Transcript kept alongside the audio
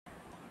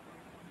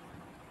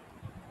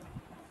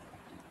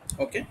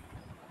Okay.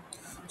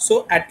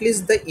 So at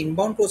least the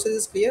inbound process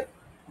is clear.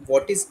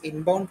 What is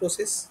inbound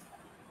process?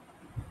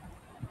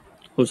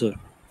 Oh, sir.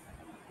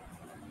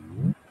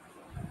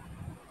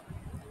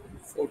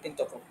 14th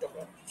of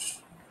October.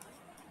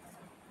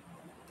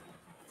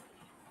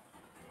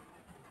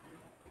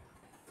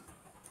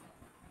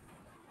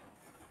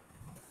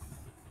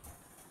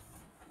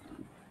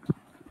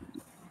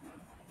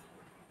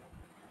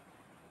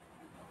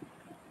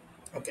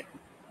 Okay.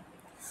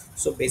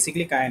 So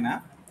basically काय आहे ना,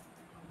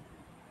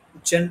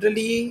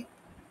 generally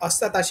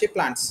असतात असे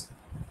plants.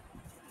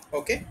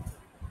 Okay.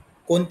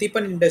 कोणती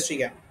पण industry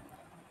घ्या.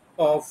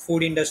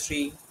 Food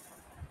industry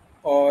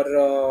or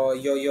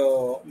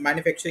your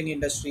manufacturing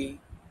industry,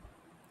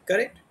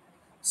 correct?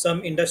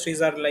 Some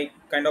industries are like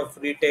kind of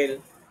retail,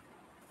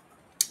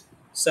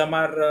 some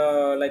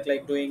are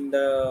like doing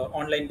the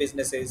online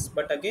businesses,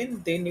 but again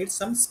they need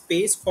some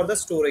space for the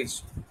storage,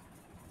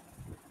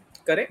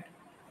 correct?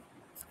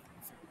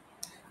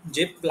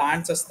 J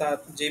plants असतात,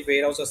 जे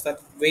warehouse असतात,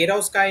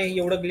 warehouse काय आहे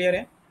एवढं clear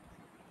आहे?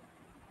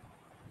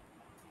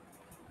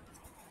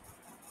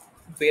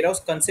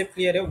 Warehouse concept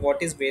clear आहे?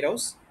 What is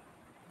warehouse?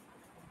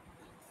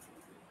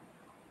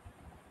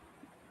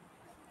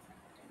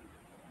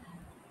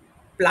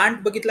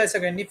 Plant बघितलाय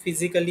सगळ्यांनी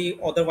physically,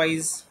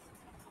 otherwise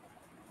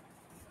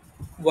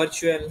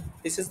virtual.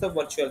 This is the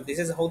virtual, this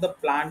is how the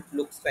plant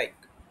looks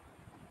like,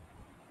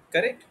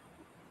 correct?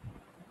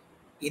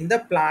 In the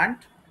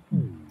plant,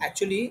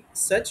 actually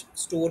such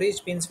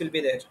storage bins will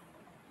be there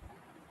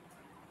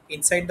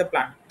inside the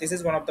plant. This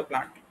is one of the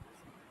plant,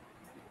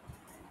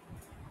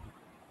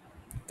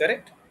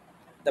 correct?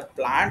 The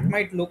plant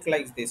might look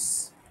like this.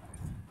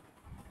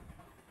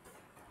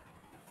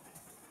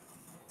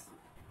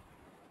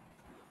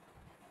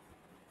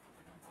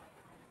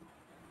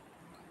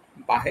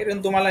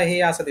 बाहेरून तुम्हाला हे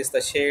असं दिसतं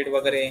shade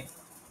वगैरे,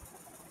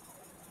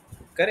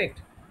 correct?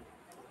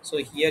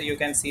 So here you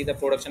can see the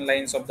production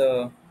lines of the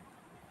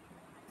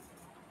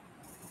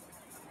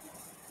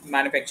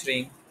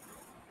manufacturing,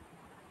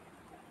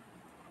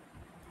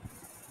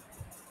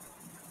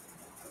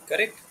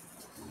 correct?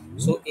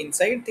 So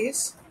inside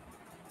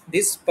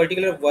this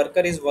particular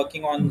worker is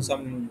working on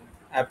some,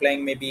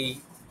 applying maybe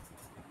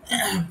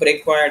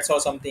brake pads or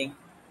something,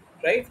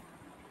 right?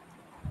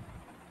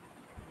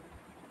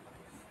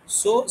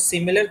 So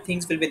similar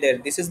things will be there.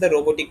 This is the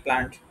robotic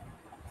plant.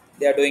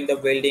 They are doing the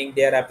welding,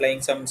 they are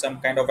applying some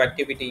kind of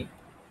activity,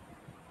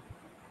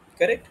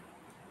 correct?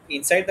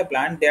 Inside the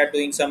plant they are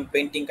doing some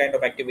painting kind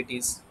of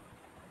activities,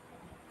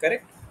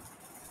 correct?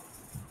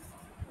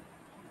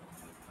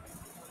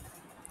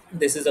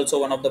 This is also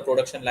one of the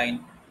production line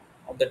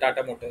of the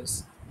Tata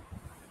Motors,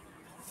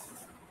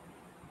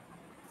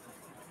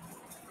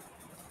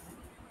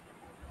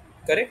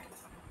 correct?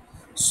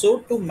 So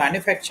to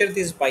manufacture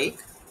this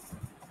bike,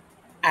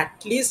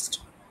 at least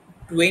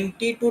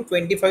 20 to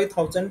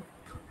 25,000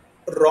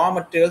 raw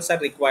materials are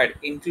required,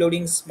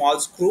 including small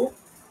screw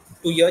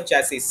to your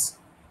chassis.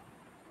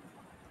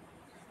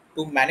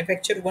 To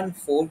manufacture one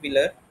four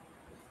wheeler,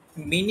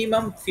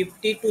 minimum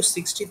 50 to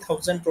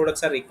 60,000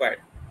 products are required.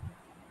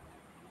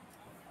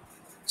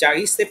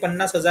 40,000 ते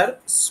 50,000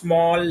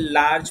 small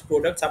large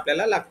products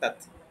आपल्याला लागतात,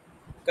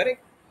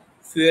 correct?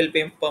 Fuel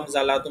pump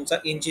झाला, तुमचा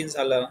engine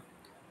झालं,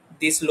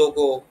 this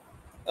logo,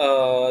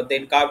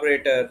 then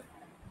carburettor,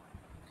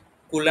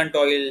 coolant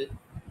oil,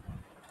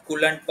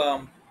 coolant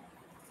pump,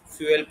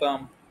 fuel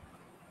pump,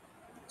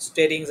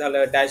 steering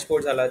झालं,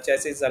 dashboard झाला,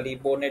 chassis झाली,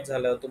 bonnet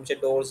झालं, तुमचे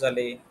डोअर्स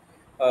झाले,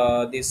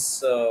 this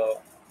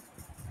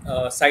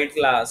side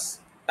glass,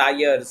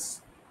 tyres,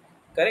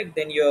 correct?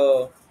 Then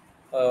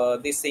your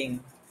this thing,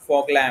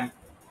 fog lamp,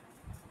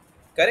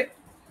 correct?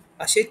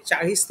 असे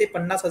 40,000 ते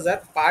 50,000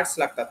 पार्ट्स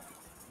लागतात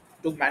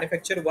to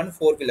manufacture one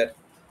four wheeler.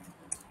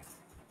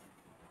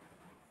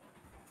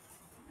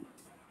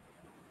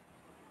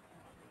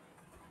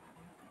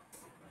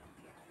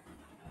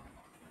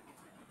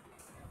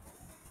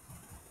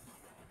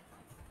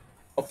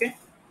 Okay.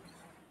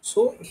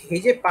 So hey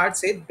J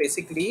parts आहेत,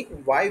 basically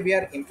why we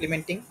are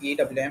implementing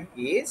EWM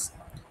is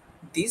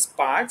these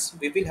parts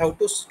we will have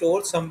to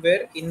store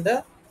somewhere in the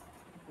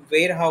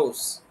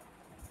warehouse,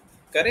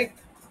 correct?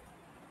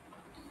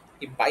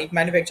 He bike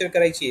manufacture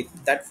करायची,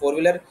 that four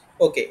wheeler.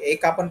 Okay,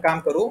 एक आपण काम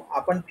करू,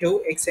 आपण ठेवू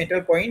एक central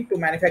point two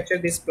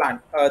manufacture this plant,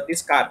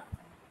 this car.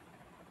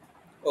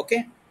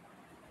 Okay.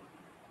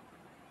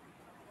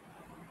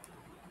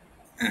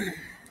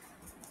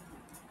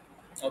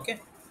 Okay,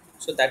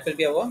 so that will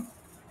be our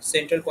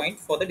central point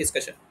for the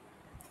discussion,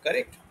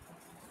 correct?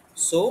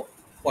 So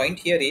point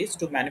here is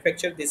to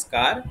manufacture this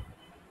car,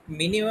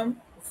 minimum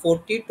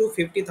 40 to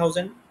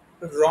 50,000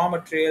 raw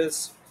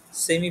materials,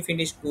 semi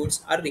finished goods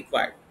are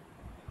required.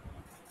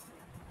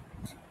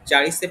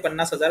 40,000 ते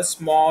 50,000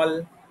 small,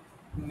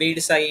 mid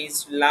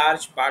size,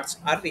 large parts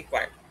are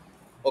required.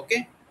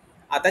 Okay.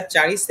 आता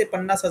 40,000 ते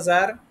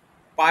 50,000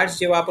 parts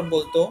जेव्हा आपण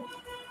बोलतो,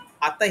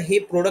 आता हे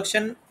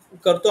production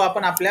करतो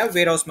आपण आपल्या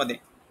वेअरहाऊसमध्ये.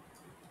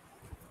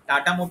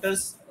 टाटा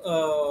मोटर्स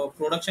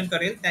प्रोडक्शन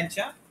करेल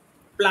त्यांच्या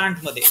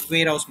प्लांटमध्ये,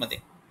 वेअरहाऊसमध्ये.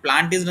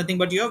 Plant is nothing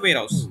but your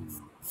warehouse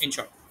in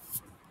short.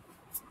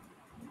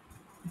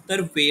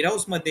 तर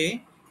वेअरहाऊस मध्ये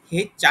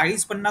हे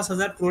 40-50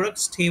 हजार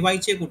प्रोडक्ट्स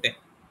ठेवायचे कुठे?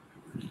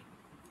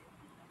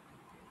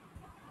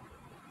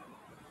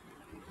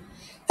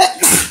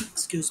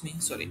 Excuse me,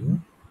 sorry.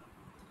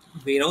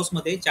 वेअरहाऊस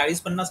मध्ये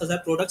 40-50 हजार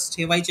प्रोडक्ट्स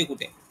ठेवायचे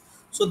कुठे?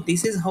 So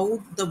this is how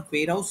the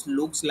warehouse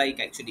looks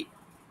like actually.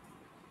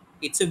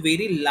 It's a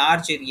very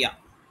large area.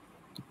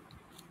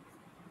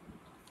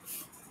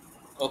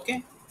 Okay,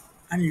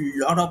 and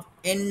lot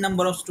of n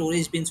number of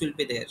storage bins will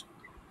be there.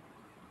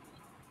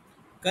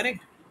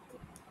 Correct.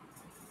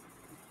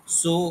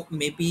 So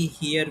maybe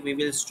here we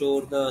will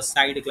store the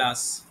side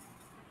glass.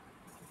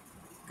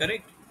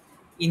 Correct.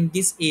 In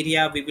this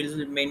area we will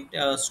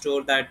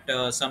store that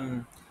some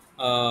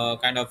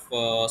kind of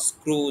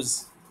screws.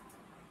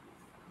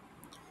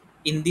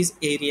 In this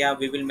area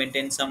we will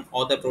maintain some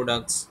other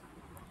products.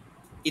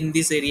 In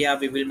this area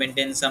we will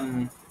maintain some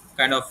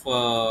kind of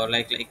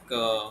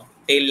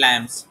tail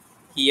lamps.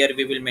 Here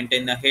we will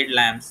maintain the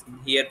headlamps.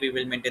 Here we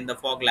will maintain the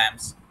fog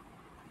lamps.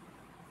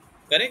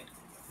 Correct.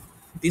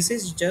 This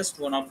is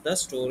just one of the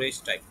storage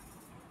type.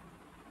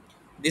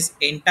 This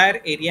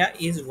entire area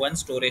is one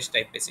storage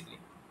type basically.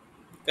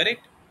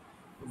 Correct.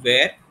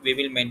 Where we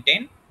will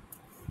maintain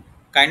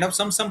kind of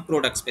some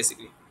products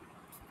basically.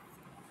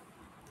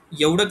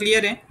 एवढं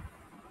clear आहे?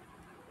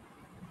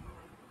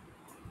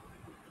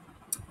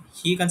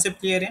 ही concept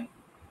clear आहे?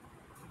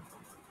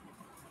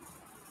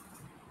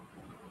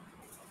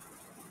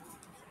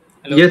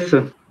 Hello. Yes, sir.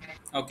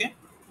 Okay.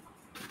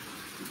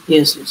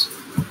 Yes, yes.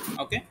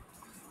 Okay.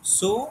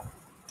 So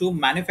to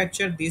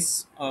manufacture this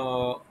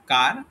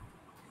car,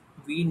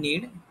 we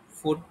need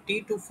 40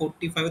 to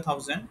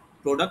 45,000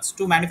 products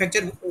to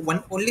manufacture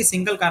one only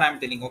single car. I'm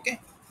telling. Okay.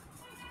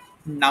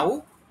 Now,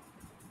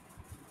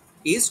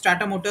 is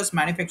Tata Motors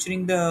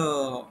manufacturing the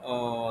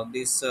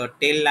this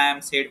tail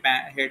lamps,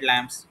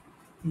 headlamps?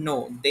 No,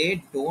 they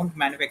don't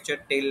manufacture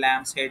tail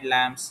lamps,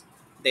 headlamps,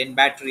 then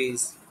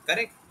batteries.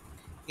 Correct.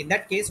 In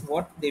that case,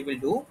 what they will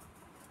do?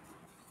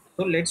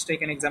 So let's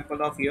take an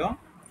example of your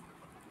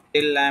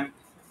tail lamp,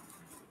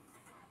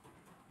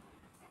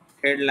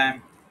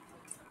 headlamp,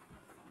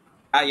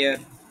 tire.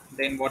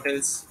 Then what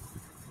else?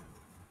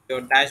 Your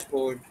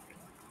dashboard,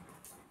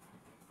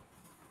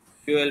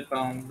 fuel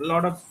pump.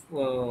 Lot of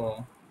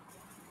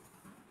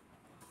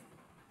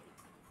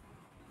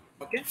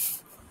okay,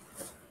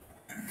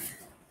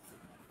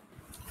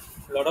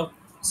 lot of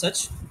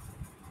such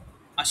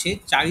असे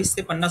 40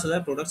 ते 50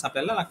 हजार products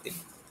आपल्याला लागतील.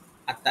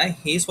 आता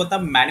हे स्वतः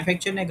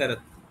manufacture नाही करत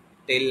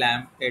tell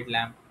lamp, head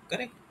lamp.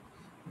 Correct.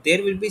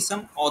 There will be some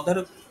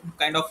other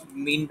kind of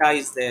minda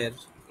is there,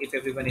 if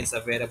everyone is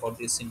aware about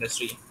this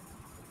industry.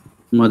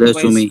 Mother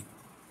Otherwise, Sumi.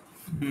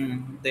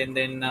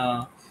 then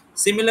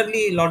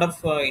similarly a lot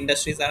of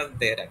industries are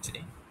there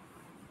actually.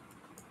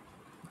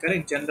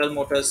 Correct. General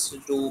Motors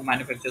do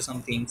manufacture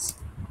some things.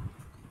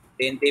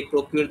 Then they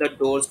procure the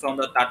doors from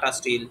the Tata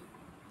Steel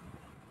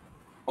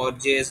or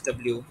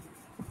JSW.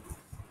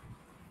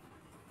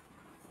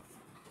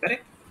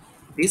 Correct.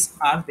 These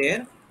are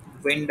their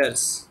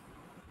vendors.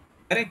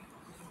 Correct.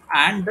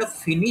 And the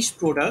finished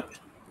product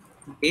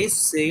they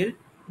sell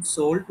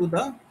sold to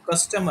the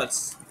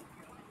customers.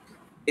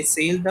 They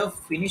sell the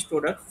finished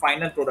product,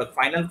 final product.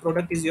 Final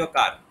product is your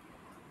car.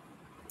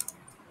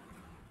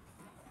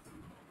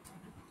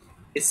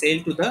 They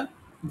sell to the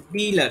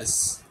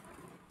dealers.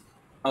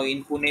 Now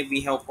in Pune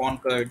we have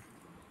Concord.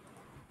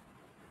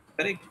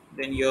 Correct.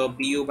 Then your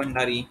BU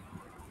Bandari.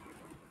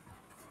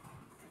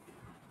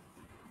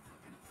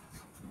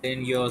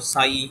 Then your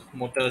Sai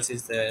Motors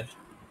is there.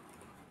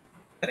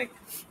 Correct.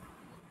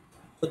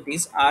 So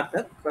these are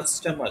the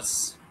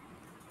customers.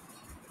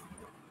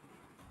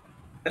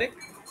 Correct.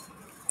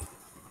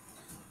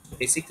 So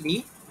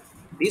basically,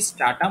 this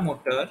Tata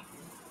Motor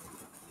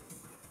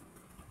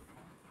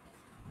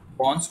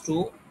wants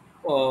to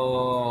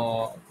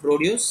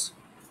produce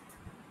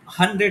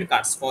 100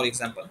 cars, for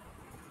example.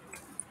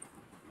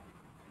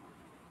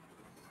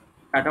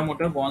 Tata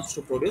Motor wants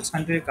to produce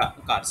 100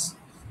 cars.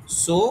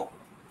 So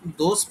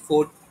those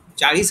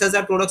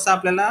 40,000 products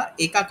आपल्याला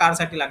एका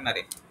कारसाठी लागणार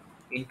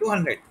आहे into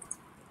 100.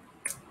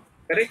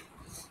 Correct.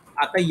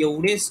 आता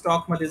एवढे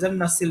स्टॉकमध्ये जर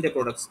नसतील ते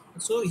products,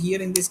 so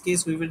here in this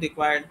case we will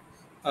required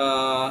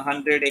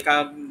 100.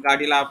 एका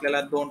गाडीला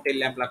आपल्याला 2 टेल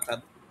लॅम्प लागतात.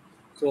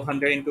 सो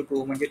 100 ×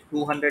 2 म्हणजे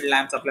 200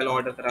 लॅम्प्स आपल्याला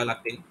ऑर्डर करावे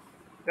लागतील.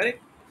 करेक्ट.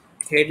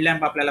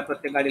 हेडलॅम्प आपल्याला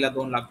प्रत्येक गाडीला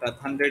 2 लागतात.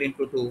 100 × 2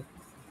 टू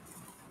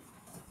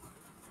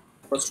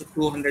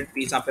 200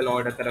 पीस आपल्याला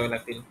ऑर्डर करावे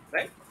लागतील.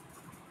 राईट.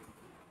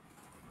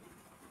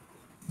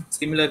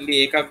 सिमिलरली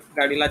एका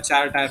गाडीला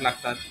 4 टायर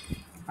लागतात.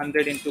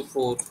 100 ×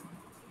 4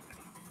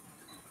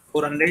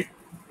 400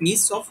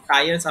 पीस ऑफ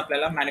टायर्स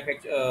आपल्याला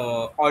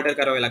ऑर्डर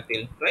करावे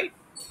लागतील. Right.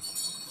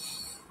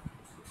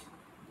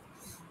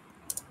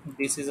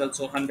 This is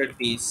also 100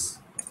 piece.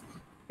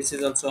 This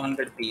is also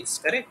 100 piece.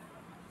 Correct.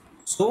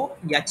 सो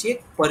याची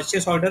एक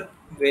परचेस ऑर्डर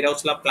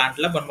वेअरहाऊसला,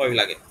 प्लांटला बनवावी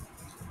लागेल.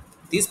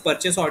 This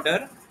purchase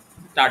order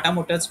Tata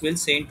Motors will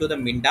send to the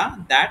Minda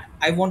that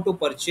I want to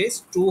purchase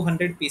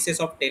 200 pieces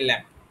of tail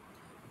lamp.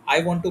 I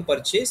want to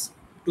purchase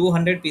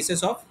 200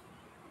 pieces of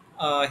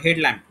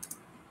headlamp.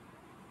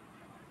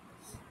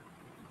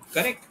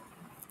 correct?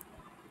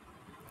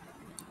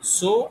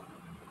 So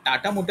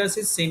Tata Motors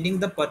is sending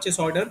the purchase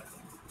order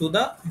to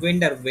the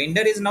vendor.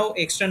 Vendor is now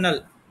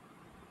external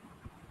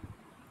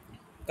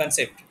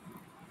concept.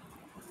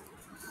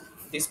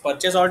 This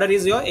purchase order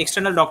is your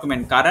external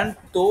document, कारण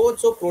तो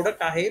जो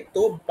product आहे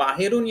तो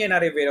बाहेरून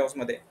येणार आहे warehouse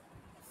मध्ये,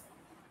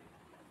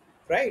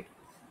 right?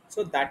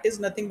 So that is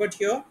nothing but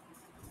your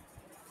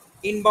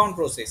inbound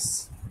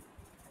process.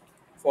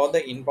 For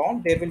the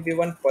inbound there will be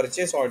one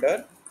purchase order.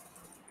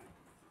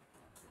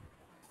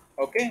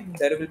 Okay,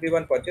 there will be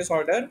one purchase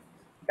order,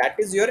 that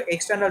is your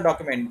external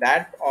document.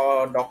 That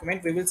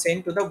document we will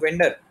send to the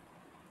vendor,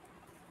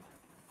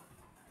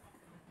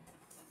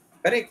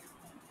 correct?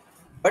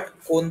 But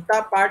कोणता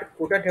part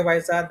कुठं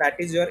ठेवायचा that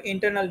is your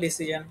internal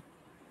decision.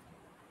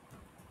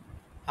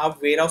 हा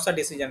वेअरहाऊसचा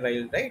decision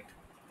राहील, right?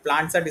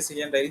 प्लांटचा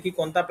decision राहील की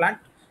कोणता plant,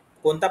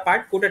 कोणता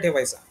part कुठं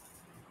ठेवायचा,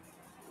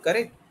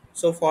 correct?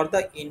 So for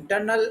the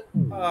internal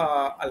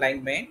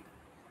alignment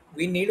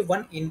we need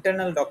one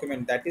internal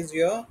document, that is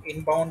your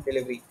inbound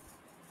delivery.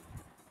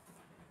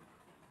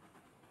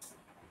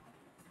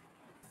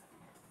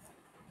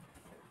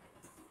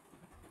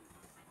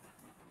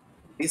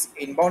 This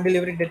inbound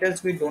delivery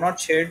details we do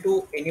not share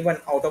to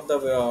anyone out of the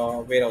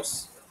warehouse.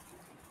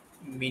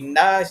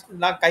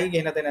 मिंडाला काही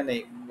घेणं देणं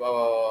नाही.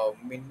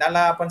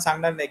 मिंडाला आपण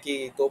सांगणार नाही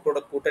की तो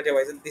प्रोडक्ट कुठे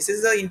ठेवायचा. This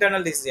is the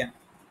internal decision.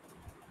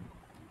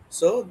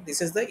 So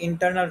this is the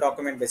internal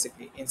document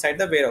basically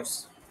inside the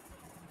warehouse.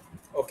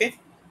 Okay.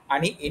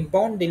 आणि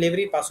इनबाउंड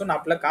डिलिव्हरी पासून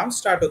आपलं काम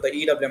स्टार्ट होतं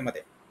ईडब्ल्यूएम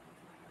मध्ये.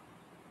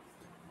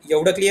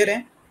 एवढं क्लिअर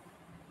आहे?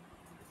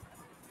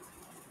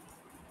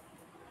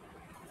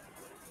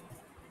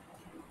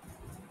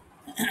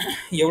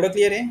 एवढं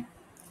क्लिअर आहे?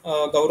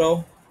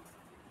 गौरव,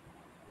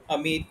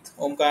 अमित,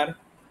 ओमकार.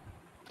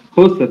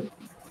 हो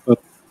sir.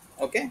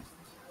 Okay.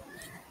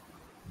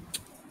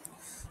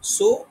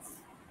 So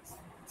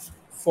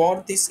for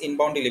this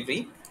inbound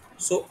delivery,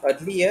 so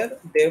earlier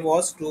there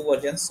was two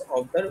versions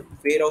of the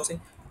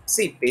warehousing.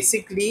 See,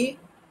 basically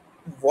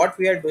what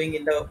we are doing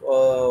in the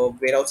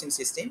warehousing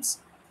systems,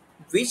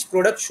 which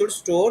product should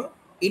store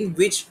in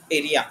which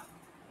area.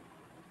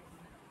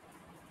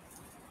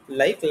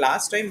 Like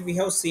last time we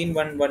have seen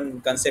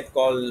one concept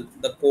called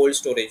the cold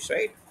storage,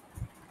 right?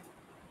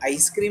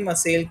 Ice cream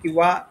असेल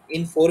किंवा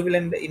in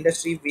four-wheeler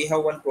industry we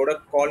have one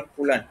product called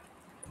coolant,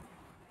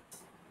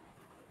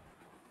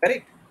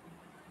 correct?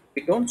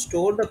 We don't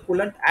store the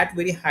coolant at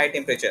very high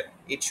temperature,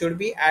 it should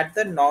be at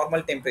the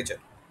normal temperature,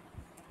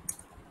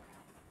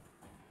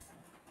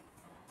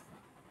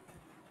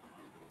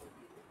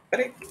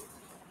 correct?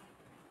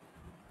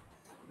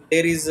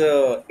 There is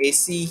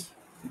AC,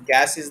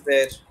 gas is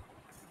there,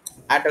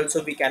 that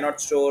also we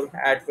cannot store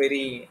at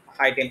very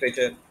high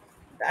temperature,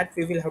 that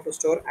we will have to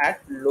store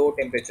at low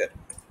temperature,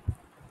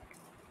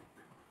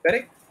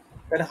 correct?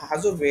 तर हा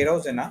जो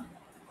warehouse आहे ना,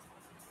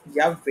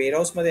 या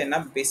warehouse मध्ये ना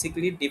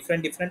basically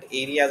different different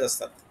areas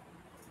असतात.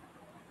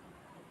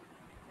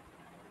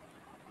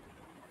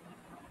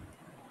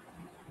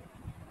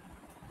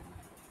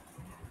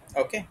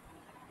 Okay.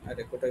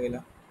 अरे कुठं गेला?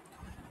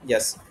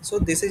 Yes, so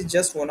this is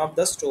just one of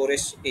the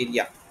storage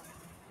area.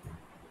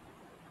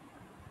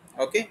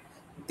 Okay,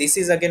 this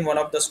is again one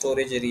of the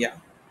storage area.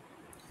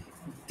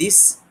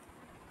 This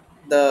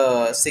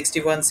the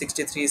 61,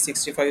 63,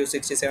 65,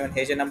 67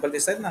 hey J number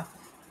दिसत ना,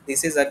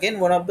 this is again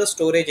one of the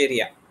storage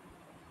area.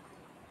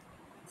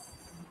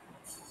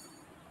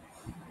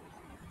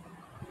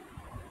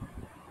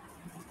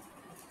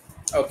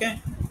 Okay,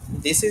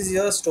 this is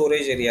your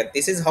storage area.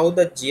 This is how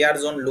the GR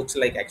zone looks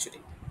like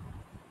actually.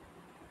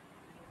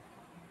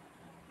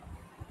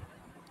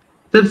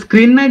 Sir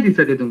screen नाही दिसत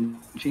आहे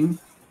तुमची.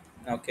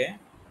 Okay,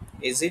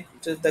 is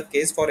it the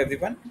case for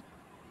everyone?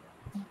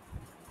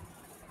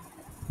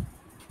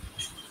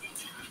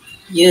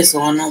 Yes,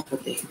 on off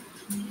होते.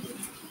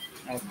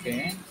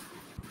 Okay,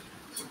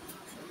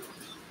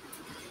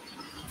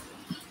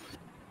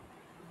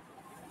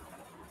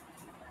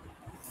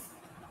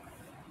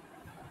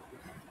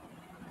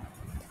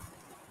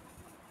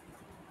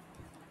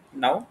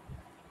 now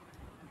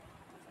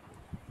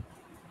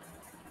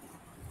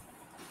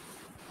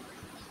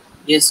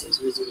Yes, yes,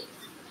 visible.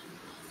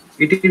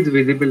 It is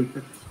visible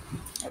sir.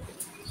 okay.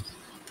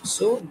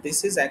 So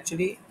this is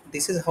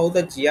how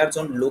the GR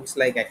zone looks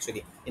like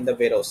actually in the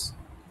warehouse.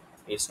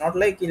 It's not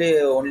like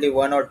only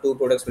one or two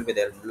products will be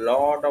there.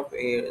 Lot of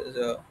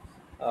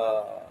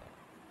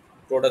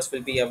products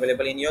will be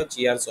available in your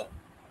GR zone,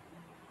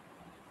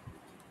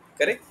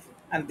 correct?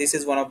 And this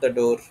is one of the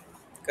door,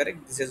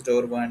 correct? This is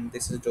door one,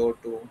 this is door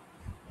two,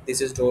 this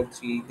is door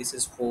three, this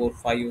is four,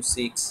 five,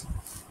 six,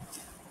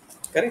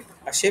 correct?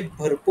 असे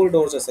भरपूर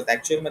doors असतात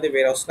actual मध्ये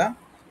वेअरहाऊसला.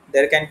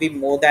 देर can be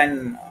more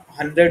than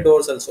 100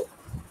 doors also.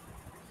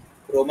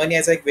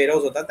 रोमानियाचा एक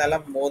warehouse होता, त्याला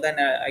more than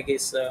I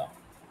guess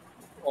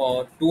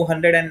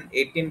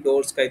 218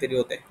 doors काहीतरी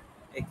होते.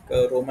 एक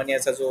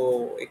रोमानियाचा जो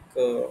एक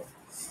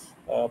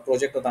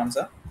प्रोजेक्ट होता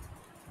आमचा,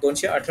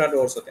 218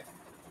 डोर्स होते.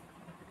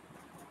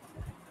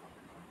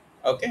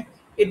 Okay,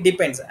 it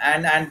depends.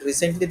 And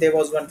recently there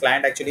was one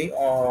client actually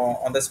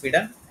on the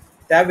Sweden.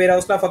 त्या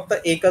वेअरहाऊसला फक्त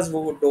एकच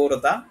डोर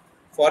होता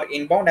for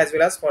inbound as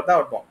well as for the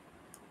outbound.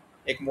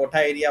 एक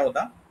मोठा एरिया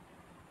होता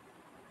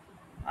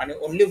आणि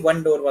only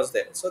one door was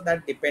there. So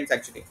that depends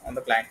actually on the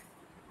client.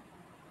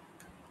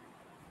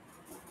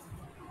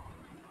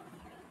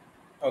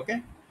 Okay,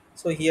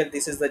 so here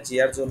this is the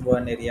GR zone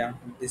 1 area,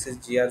 this is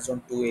GR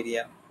zone 2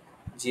 area,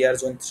 GR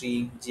zone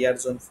 3, GR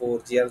zone 4,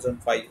 GR zone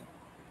 5.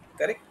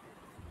 Correct.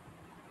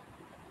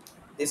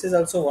 This is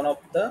also one of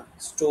the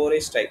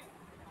storage type.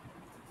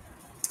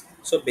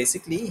 So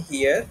basically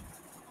here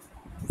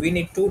we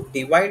need to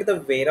divide the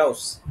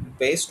warehouse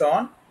based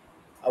on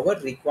our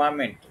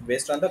requirement,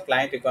 based on the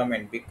client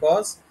requirement,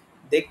 because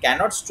they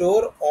cannot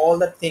store all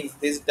the things,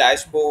 these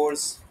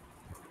dashboards.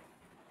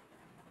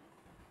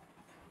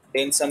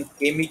 Then some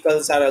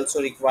chemicals are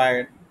also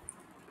required,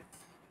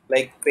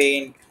 like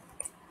paint.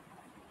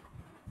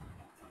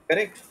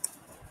 Correct.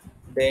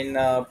 Then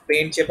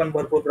पेंटचे पण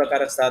भरपूर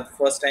प्रकार असतात.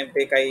 First time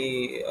ते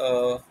काही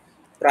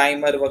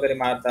primer वगैरे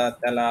मारतात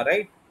त्याला,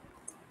 right.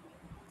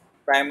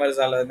 Primer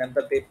झालं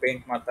नंतर ते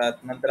पेंट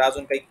मारतात, नंतर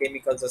अजून काही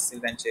केमिकल्स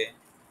असतील त्यांचे.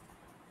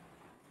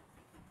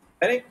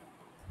 करेक्ट.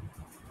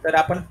 तर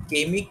आपण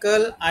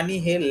केमिकल आणि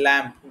हे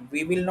lamp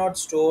we will not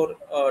store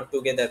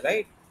together,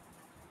 right.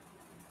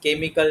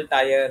 Chemical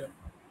tyre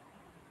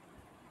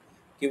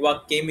किंवा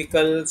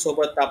केमिकल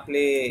सोबत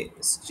आपले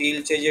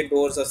स्टीलचे जे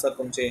डोर्स असतात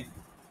तुमचे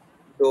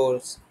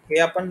डोर्स, हे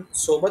आपण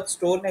सोबत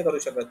स्टोर नाही करू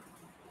शकत.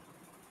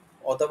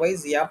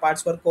 अदरवाईज या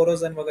पार्ट्सवर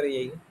कोरोजन वगैरे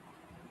येईल.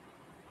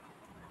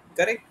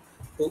 Correct.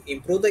 To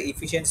improve the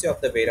efficiency of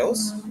the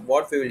warehouse,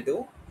 what we will do,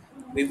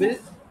 we will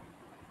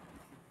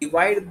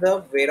divide the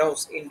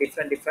warehouse in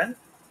different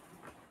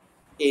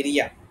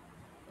area.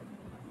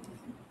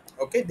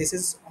 Okay, this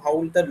is how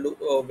the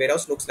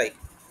warehouse looks like.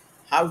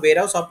 हा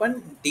warehouse आपण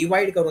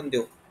divide करून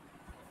देऊ.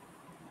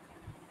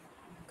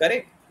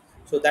 Correct.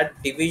 So that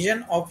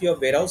division of your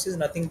warehouse is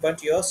nothing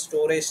but your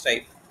storage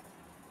type.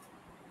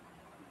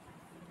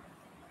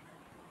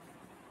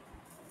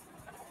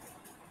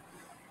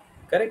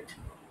 Correct.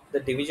 The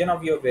division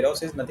of your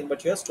warehouse is nothing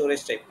but your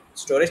storage type.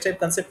 Storage type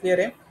concept clear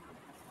है?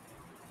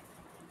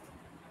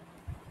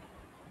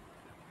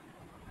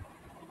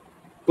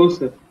 हो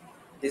sir.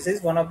 This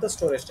is one of the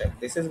storage type.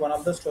 This is one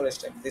of the storage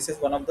type. This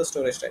is one of the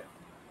storage type.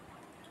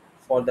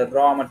 For the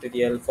raw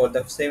material, for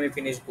the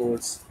semi-finished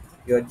goods,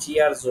 your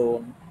GR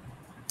zone.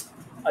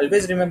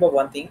 Always remember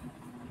one thing: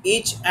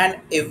 each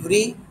and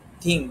every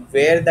thing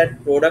where that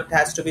product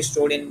has to be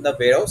stored in the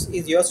warehouse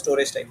is your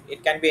storage type.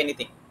 It can be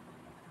anything.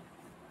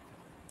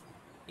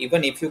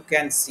 Even if you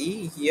can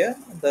see here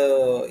the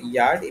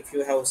yard, if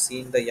you have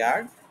seen the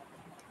yard,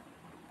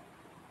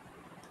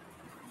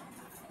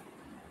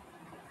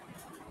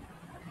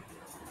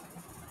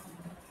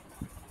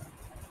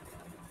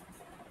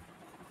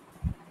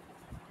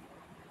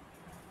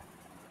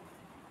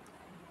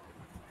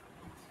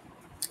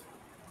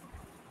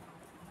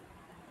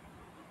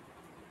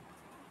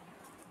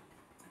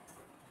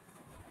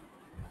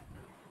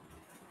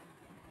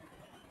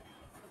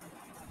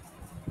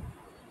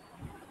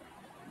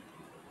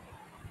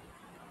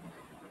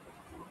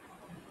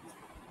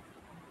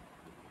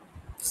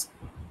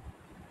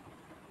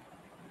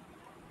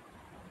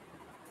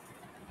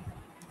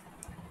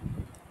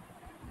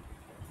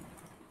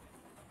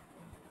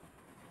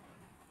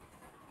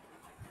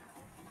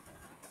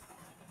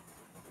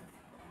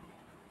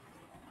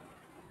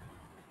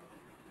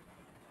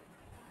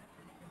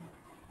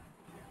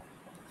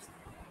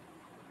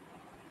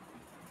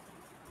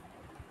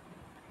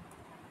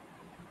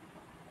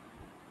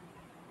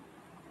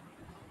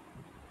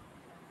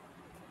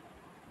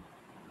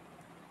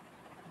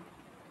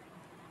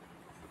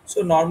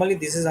 so normally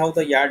this is how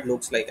the yard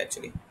looks like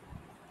actually.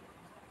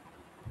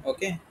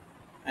 Okay,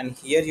 and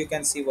here you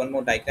can see one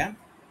more diagram.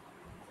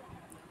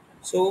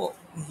 So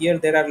here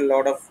there are a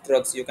lot of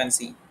trucks you can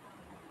see.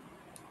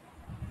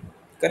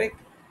 Correct.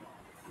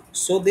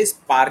 So this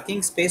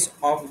parking space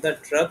of the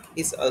truck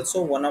is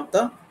also one of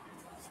the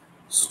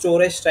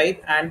storage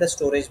type and the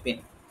storage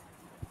bin.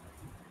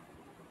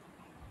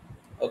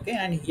 Okay,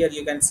 and here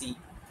you can see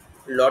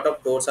lot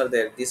of doors are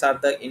there. These are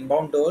the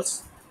inbound doors,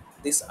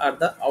 these are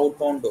the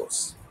outbound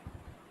doors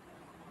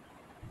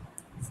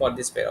for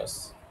this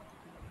warehouse.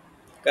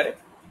 Correct.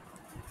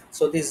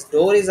 So this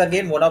door is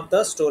again one of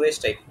the storage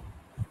type,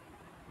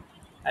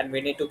 and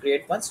we need to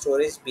create one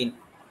storage bin.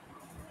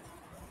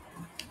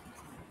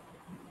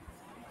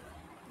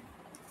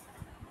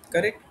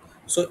 Correct.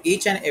 So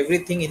each and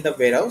everything in the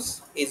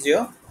warehouse is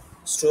your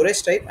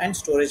storage type and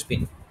storage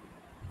bin.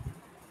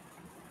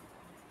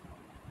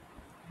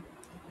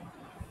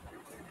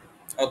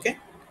 Okay.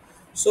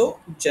 So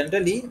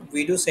generally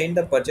we do send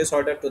the purchase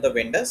order to the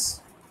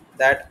vendors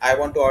that I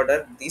want to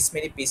order these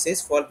many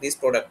pieces for this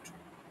product.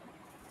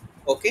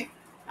 Okay,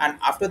 and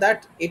after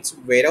that it's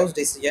warehouse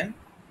decision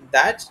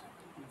that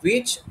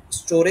which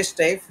storage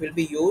type will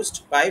be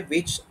used by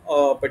which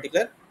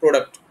particular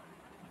product.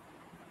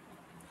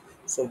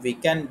 So we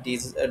can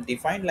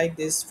define like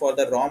this. For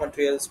the raw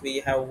materials we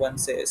have one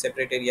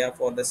separate area,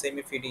 for the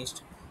semi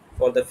finished,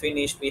 for the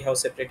finished we have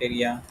separate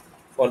area.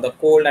 For the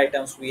cold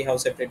items, we have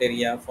separate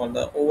area. For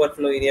the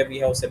overflow area, we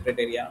have separate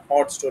area.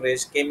 Hot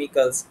storage,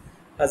 chemicals,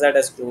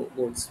 hazardous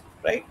goods,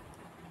 right?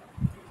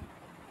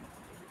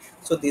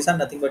 So these are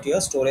nothing but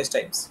your storage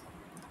types.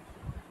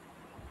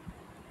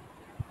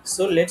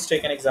 So let's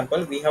take an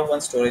example. We have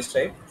one storage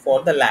type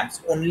for the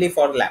lamps, only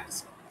for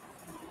lamps.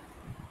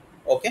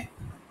 Okay.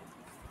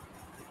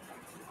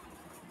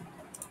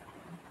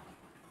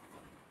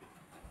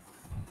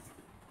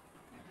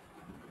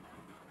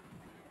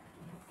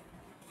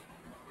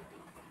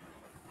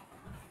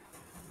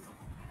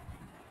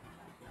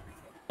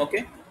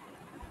 Okay.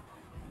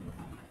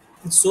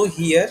 So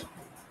here,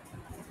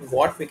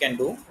 what we can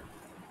do.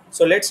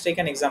 So let's take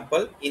an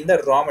example. In the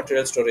raw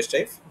material storage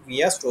type,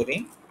 we are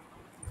storing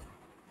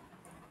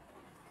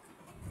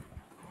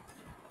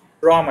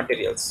raw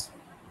materials.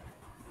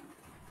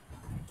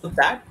 So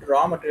that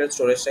raw material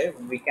storage type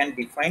we can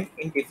define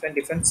in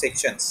different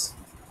sections.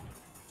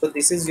 So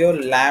this is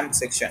your lamp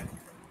section,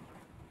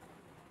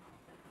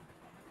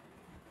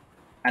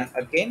 and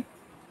again,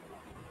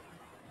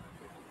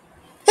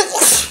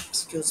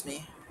 excuse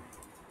me,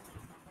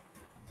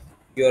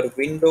 your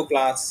window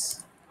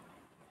glass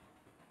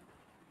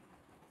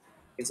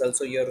is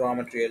also your raw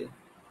material.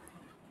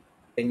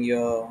 Then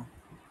your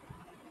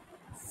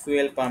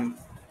fuel pump.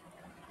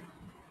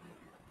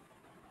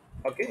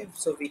 Okay,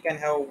 so we can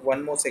have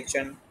one more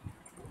section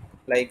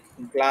like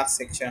glass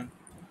section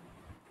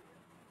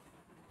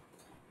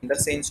in the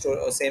same store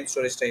or same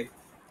storage type.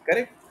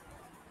 Correct.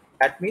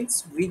 That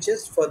means we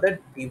just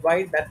further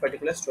divide that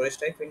particular storage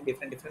type in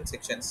different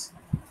sections.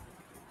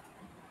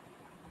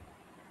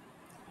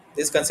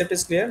 This concept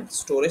is clear.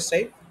 Storage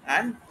type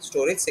and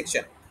storage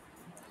section,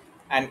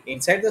 and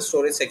inside the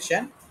storage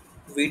section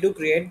we do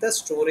create the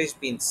storage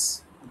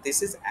bins.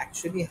 This is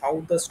actually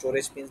how the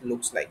storage bins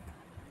looks like.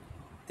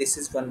 This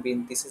is one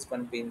bin, this is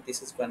one bin,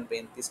 this is one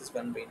bin, this is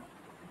one bin.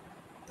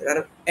 There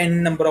are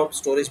n number of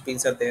storage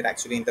bins are there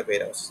actually in the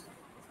warehouse.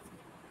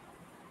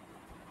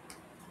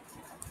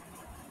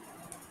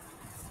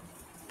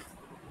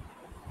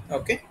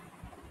 Okay,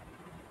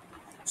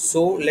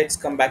 so let's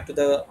come back to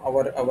the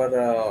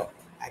our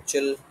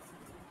actual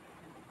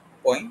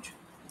point.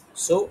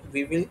 So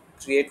we will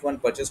create one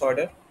purchase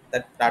order.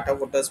 That data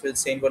voters will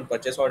send one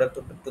purchase order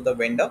to the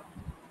vendor.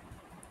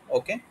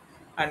 Okay,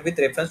 and with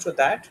reference to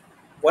that,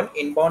 one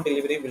inbound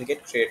delivery will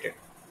get created.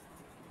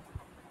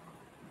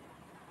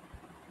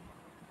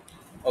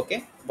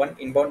 Okay, one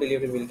inbound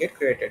delivery will get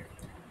created,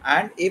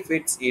 and if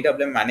it's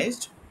EWM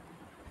managed,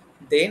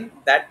 then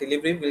that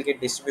delivery will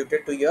get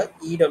distributed to your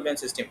EWM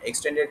system,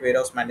 extended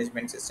warehouse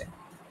management system.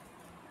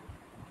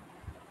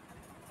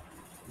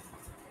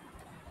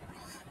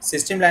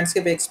 System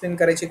landscape explain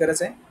करायची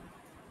गरज आहे.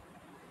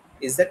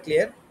 Is that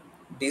clear?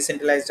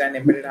 Decentralized and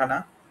embedded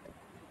HANA.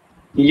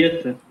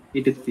 Yes, sir.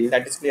 It is clear.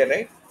 That is clear,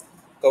 right?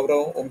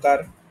 Gaurav,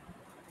 Omkar.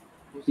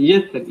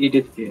 Yes, sir. It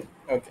is clear.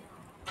 Okay.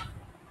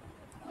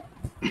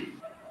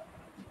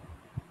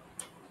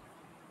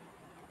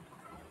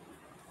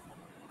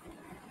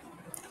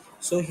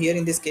 So here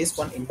in this case,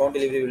 one inbound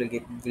delivery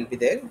will be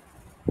there.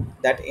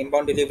 That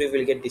inbound delivery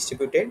will get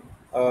distributed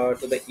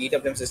to the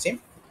EWM system.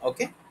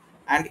 Okay,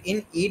 and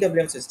in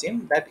EWM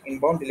system, that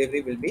inbound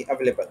delivery will be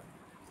available.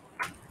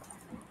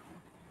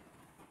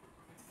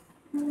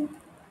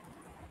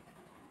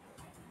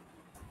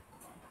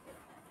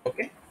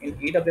 Okay, in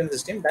EWM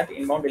system, that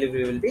inbound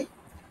delivery will be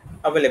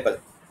available.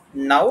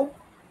 Now,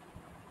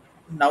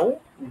 now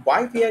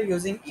why we are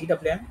using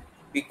EWM?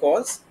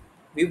 Because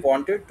we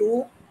wanted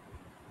to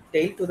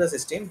tell to the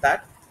system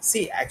that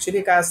see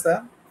actually काय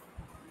असतं,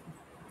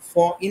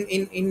 for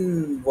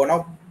in one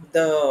of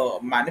the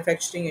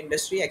manufacturing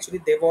industry actually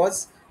there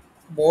was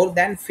more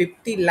than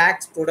 50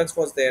 lakhs products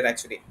was there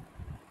actually.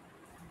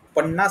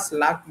 50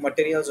 lakh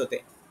materials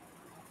होते.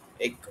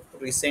 एक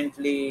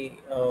recently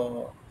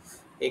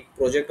एक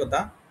project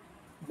होता,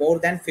 more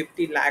than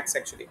 50 lakhs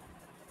actually.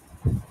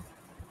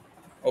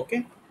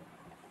 Okay,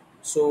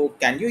 so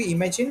can you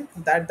imagine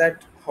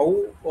that how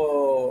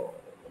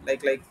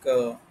like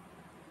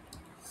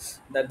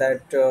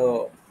that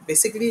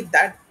basically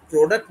that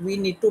product we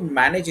need to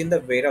manage in the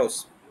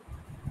warehouse.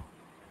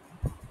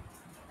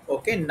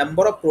 Okay,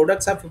 number of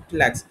products are 50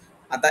 lakhs.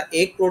 आता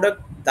एक product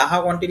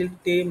 10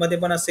 क्वांटिटीमध्ये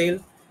पण असेल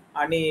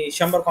आणि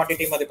 100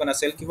 क्वांटिटीमध्ये पण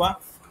असेल किंवा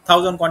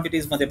 1000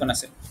 क्वांटिटीजमध्ये पण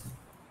असेल.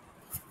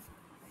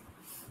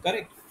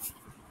 करेक्ट.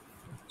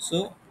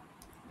 सो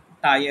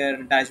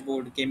tyre,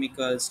 dashboard,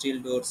 chemical,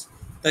 steel doors,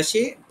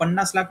 तसे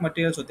 50 लाख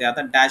मटेरियल्स होते.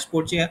 आता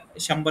डॅशबोर्डची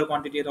 100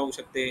 क्वांटिटी राहू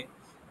शकते,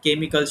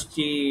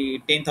 केमिकल्सची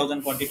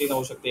 10,000 क्वांटिटी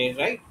राहू शकते,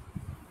 right.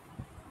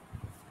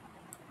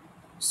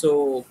 So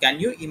can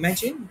you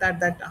imagine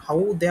that how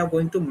they are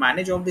going to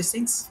manage all these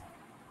things.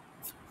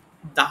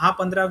 10,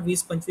 15,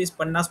 20, 25,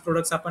 50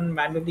 products आपण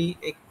मॅन्युअली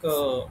एक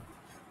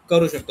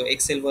करू शकतो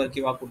एक्सेलवर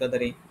किंवा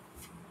कुठंतरी.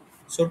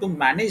 सो to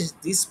manage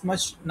this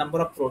much number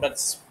of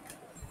products.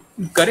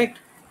 Correct.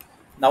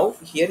 Now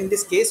here in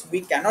this case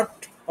we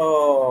cannot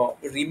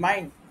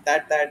remind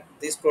that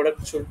this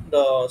product should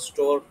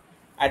store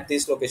at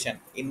this location.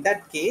 In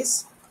that case,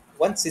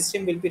 one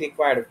system will be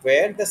required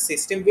where the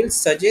system will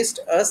suggest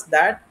us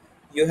that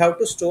you have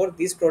to store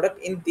this product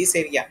in this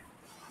area.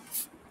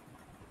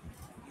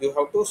 You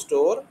have to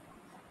store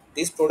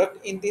this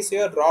product in this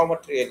your raw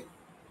material.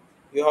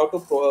 You have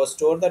to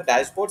store the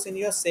dashboards in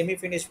your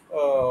semi-finished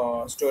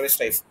storage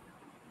type.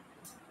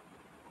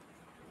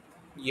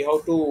 You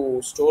have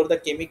to store the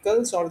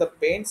chemicals or the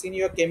paints in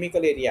your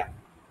chemical area.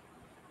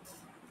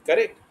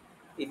 Correct.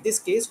 In this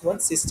case, one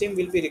system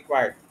will be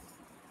required.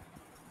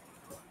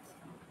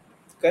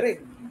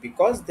 Correct,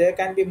 because there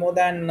can be more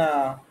than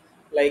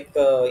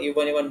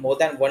even more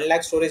than 1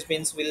 lakh storage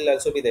bins will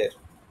also be there.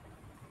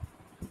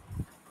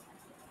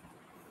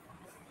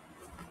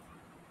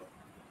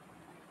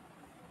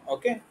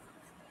 Okay,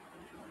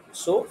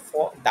 so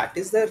for that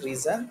is the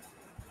reason.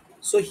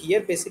 So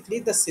here basically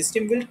the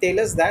system will tell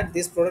us that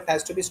this product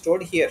has to be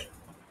stored here.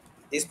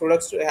 This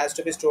product has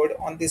to be stored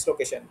on this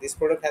location. This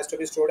product has to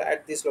be stored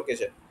at this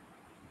location.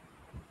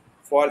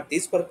 For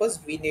this purpose,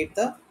 we need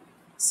the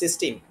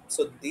system.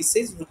 So this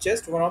is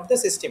just one of the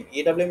system.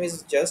 EWM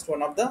is just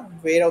one of the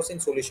warehousing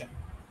solution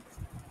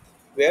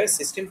where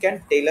system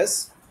can tell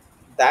us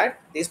that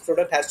this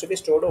product has to be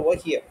stored over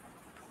here.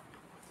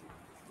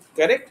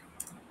 Correct.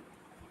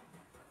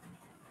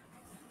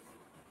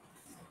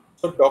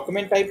 So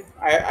document type,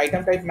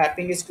 item type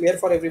mapping is clear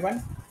for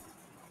everyone.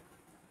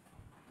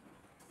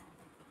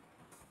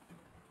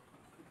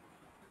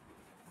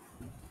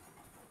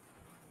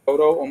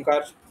 Gaurav,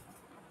 Omkar,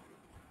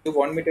 you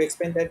want me to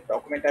explain that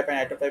document type and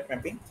item type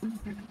mapping?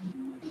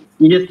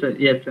 Yes, sir.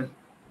 Yes, sir.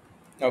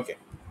 Okay.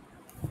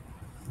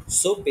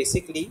 So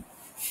basically,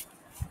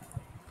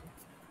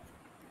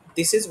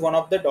 this is one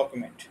of the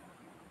document.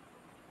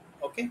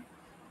 Okay.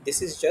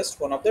 This is just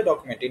one of the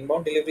document.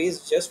 Inbound delivery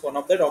is just one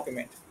of the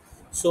document.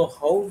 So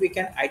how we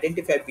can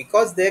identify,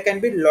 because there can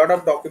be lot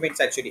of documents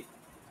actually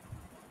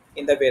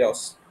in the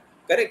warehouse.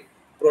 Correct.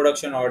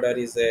 Production order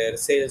is there,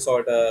 sales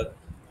order,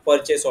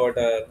 purchase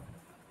order.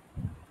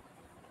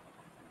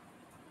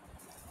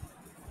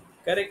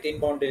 Correct.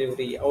 Inbound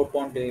delivery,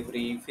 outbound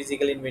delivery,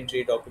 physical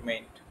inventory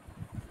document.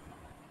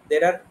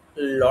 There are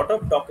a lot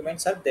of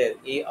documents are there.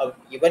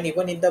 Even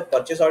in the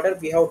purchase order,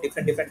 we have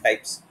different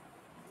types.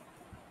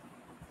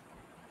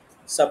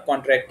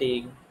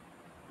 Subcontracting,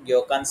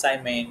 your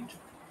consignment,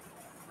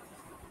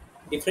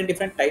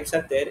 different types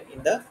are there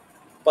in the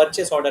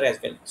purchase order as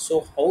well.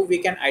 So how we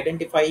can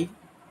identify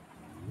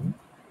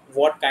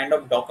what kind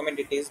of document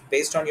it is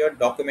based on your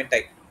document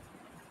type.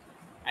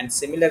 And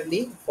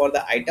similarly for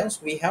the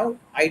items, we have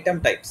item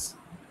types.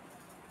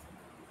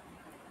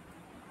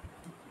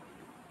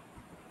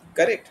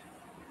 Correct.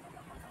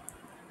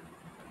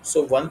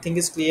 So one thing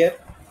is clear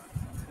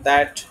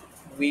that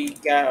we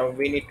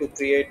need to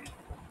create.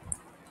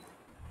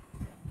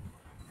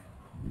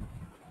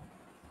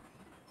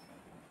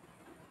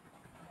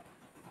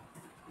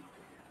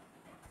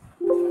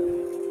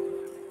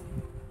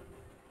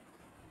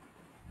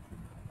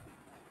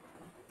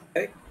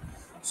 Correct.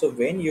 So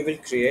when you will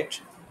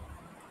create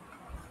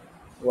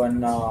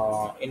one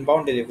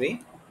inbound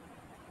delivery,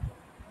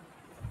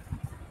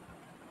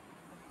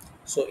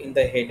 so in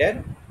the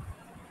header,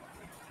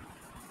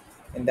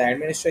 in the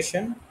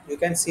administration, you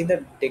can see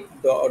the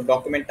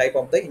document type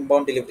of the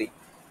inbound delivery.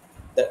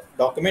 The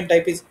document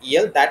type is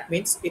EL, that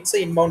means it's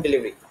a inbound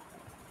delivery.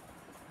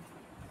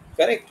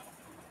 Correct.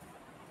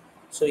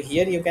 So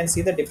here you can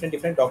see the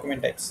different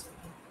document types.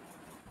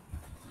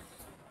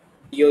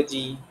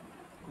 DOG,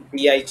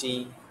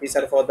 DIG, these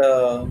are for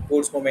the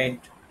goods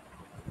movement,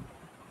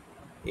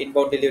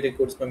 inbound delivery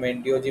goods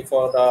movement, DOG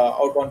for the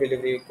outbound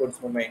delivery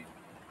goods movement.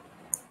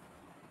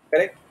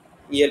 Correct.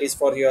 EL is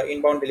for your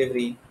inbound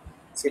delivery.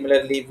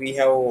 Similarly, we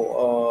have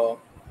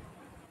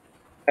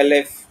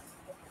LF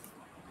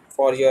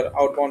for your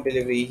outbound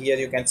delivery. Here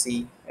you can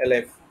see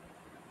LF.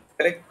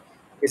 Correct.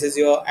 This is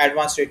your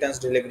advanced returns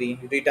delivery,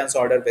 returns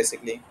order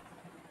basically.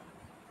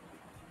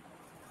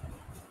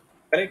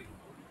 Correct.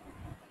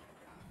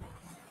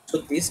 So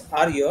these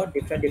are your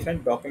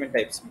different document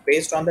types.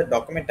 Based on the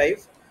document type,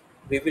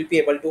 we will be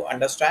able to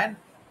understand,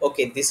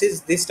 okay, this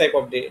is this type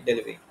of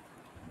delivery.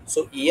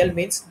 So EL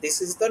means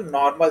this is the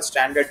normal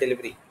standard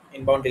delivery,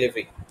 inbound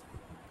delivery.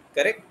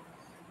 Correct.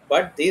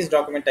 But this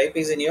document type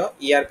is in your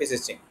ERP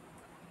system.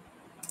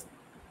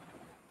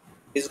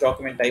 This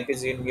document type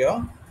is in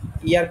your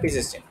ERP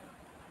system.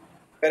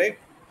 Correct.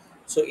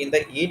 So in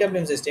the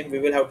EWM system, we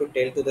will have to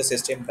tell to the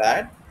system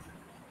that,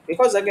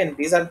 because again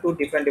these are two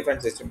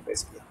different systems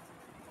basically.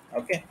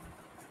 Okay.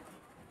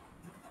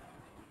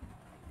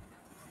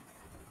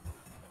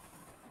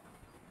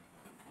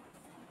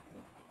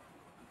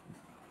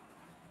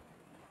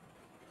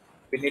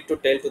 We need to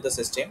tell to the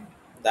system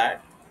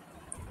that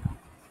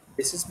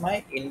this is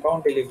my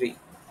inbound delivery.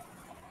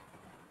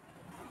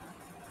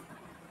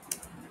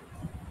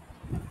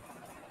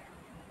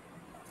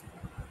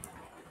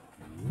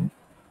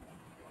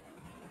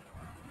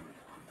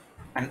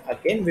 And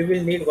again we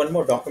will need one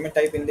more document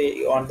type in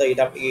the on the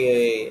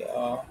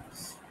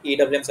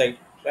EWM side,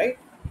 right?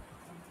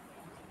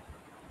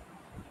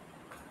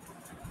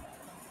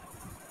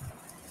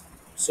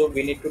 So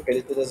we need to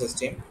tell to the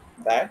system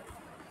that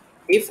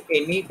If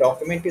any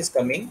document is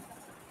coming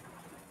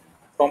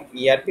from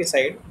ERP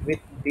side with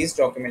this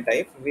document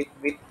type, with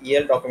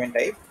EL document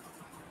type,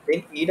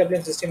 then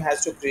EWM system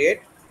has to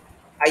create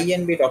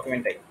INB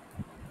document type.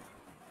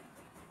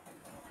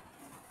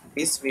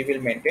 This we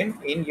will maintain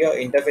in your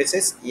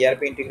interfaces,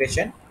 ERP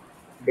integration,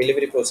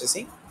 delivery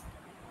processing.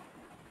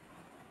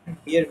 And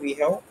here we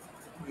have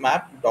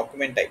map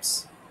document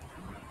types.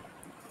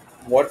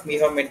 What we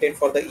have maintained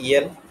for the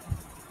EL,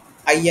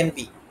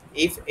 INB.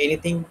 If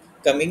anything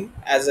coming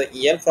as a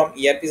EL from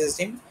ERP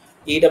system,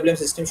 EWM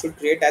system should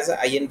create as a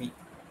INB.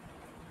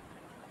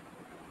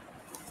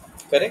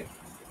 Correct?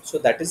 So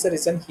that is the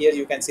reason here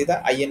you can see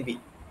the INB.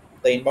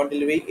 The inbound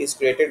delivery is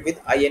created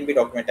with INB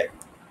document type.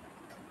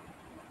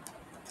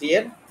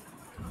 Clear?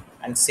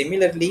 And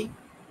similarly,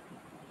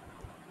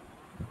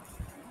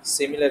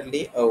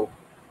 oh,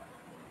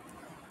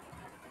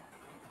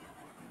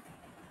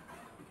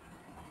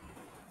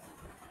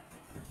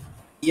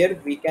 here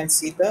we can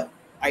see the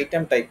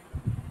item type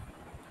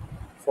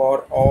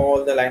for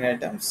all the line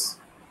items.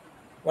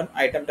 One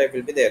item type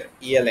will be there,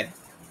 ELN.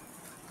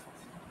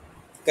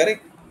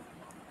 Correct?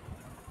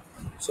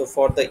 So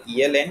for the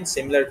ELN,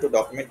 similar to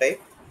document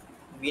type,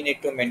 we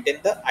need to maintain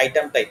the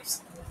item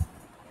types.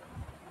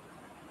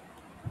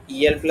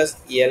 EL plus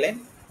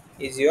ELN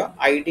is your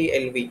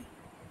IDLV.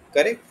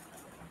 Correct?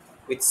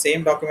 With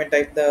same document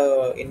type,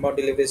 the inbound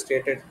delivery is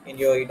created in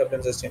your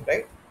EWM system,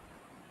 right?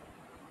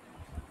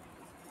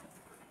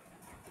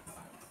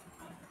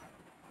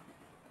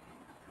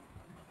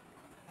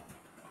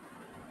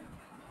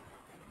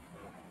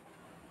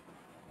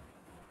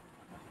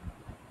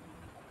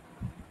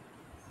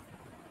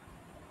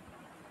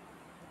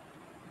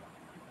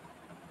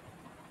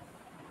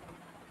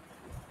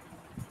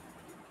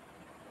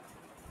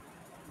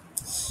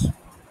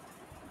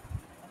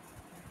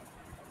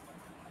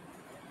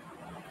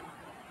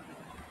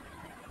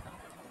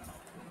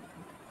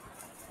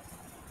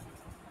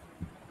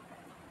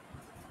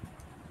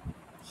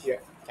 Here,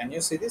 can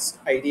you see this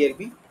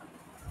IDLV?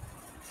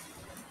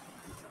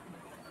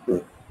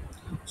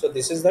 So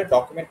this is the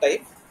document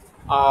type,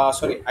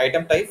 sorry,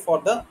 item type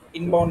for the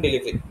inbound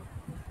delivery.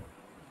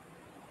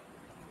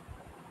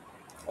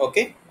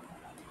 Okay.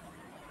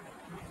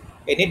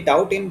 Any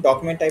doubt in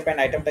document type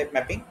and item type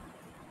mapping?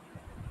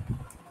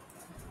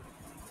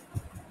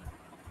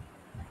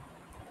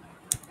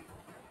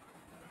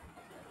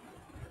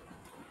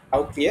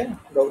 How clear?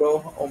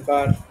 Gaurav,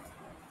 Omkar,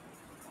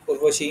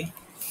 Urvashi,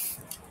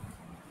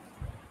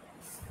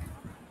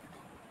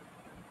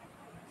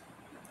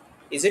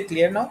 is it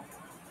clear now?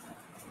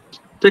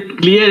 तर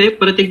clear आहे.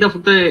 परत एकदा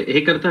फक्त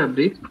हे करता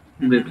brief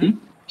Mhm. Briefly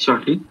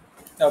shortly.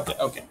 Okay,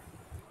 okay.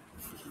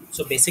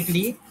 So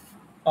basically,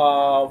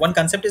 one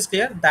concept is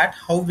clear that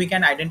how we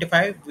can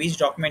identify which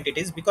document it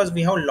is, because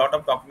we have a lot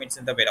of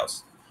documents in the warehouse: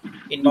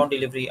 inbound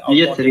delivery,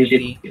 yes outbound sir, it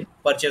delivery, is.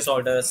 purchase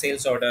order,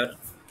 sales order.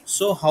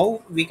 So how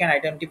we can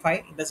identify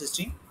in the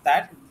system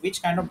that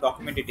which kind of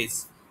document it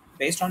is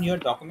based on your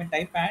document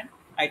type and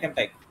item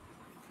type.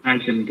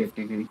 आणखी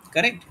घेतले.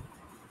 Correct.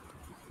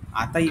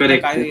 आता इकडे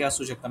correct काय sir.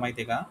 असू शकतं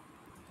माहिती आहे का?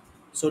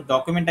 So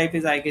document type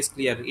is I guess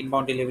clear: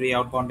 inbound delivery,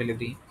 outbound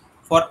delivery.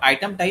 For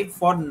item type,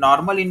 for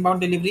normal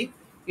inbound delivery,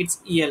 it's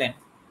ELN.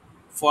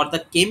 For the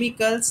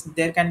chemicals,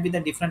 there can be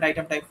the different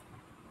item type.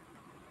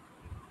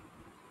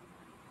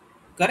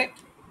 Correct.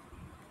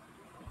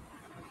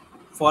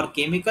 For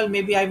chemical,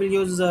 maybe I will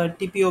use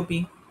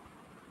TPOP,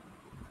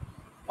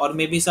 or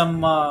maybe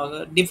some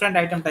different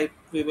item type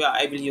maybe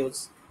I will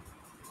use.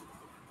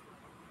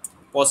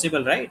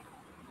 Possible, right?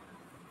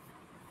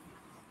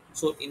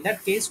 So in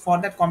that case, for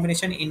that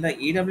combination in the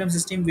EWM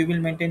system, we will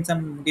maintain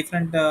some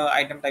different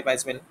item type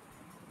as well.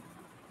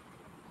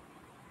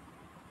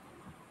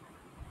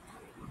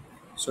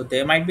 So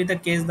there might be the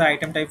case the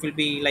item type will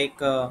be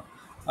like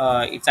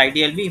it's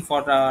IDLV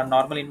for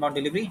normal inbound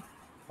delivery.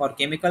 For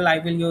chemical, I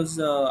will use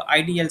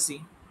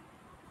IDLC.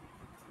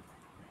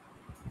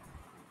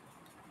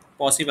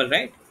 Possible,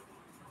 right?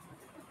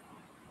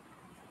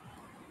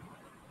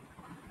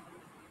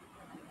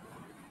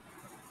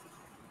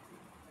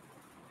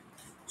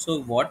 So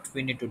what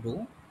we need to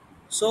do?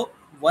 So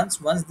once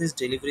this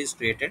delivery is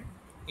created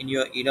in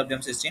your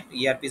EWM system,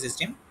 ERP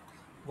system,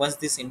 once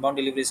this inbound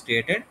delivery is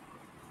created,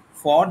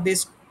 for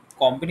this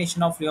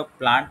combination of your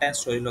plant and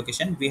storage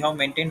location, we have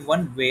maintained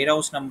one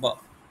warehouse number,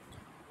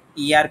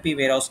 ERP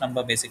warehouse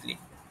number basically.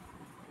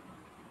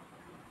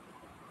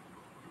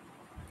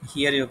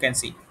 Here you can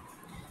see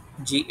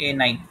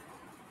GA9.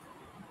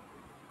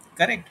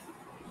 Correct.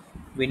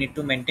 We need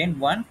to maintain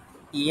one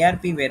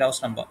ERP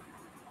warehouse number.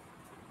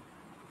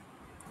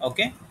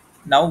 Okay.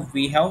 Now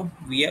we have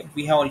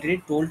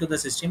already told to the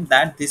system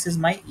that this is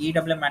my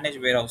EWM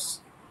managed warehouse.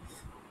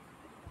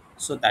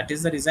 So that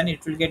is the reason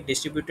it will get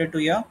distributed to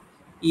your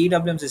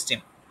EWM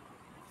system.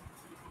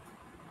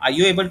 Are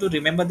you able to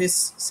remember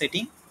this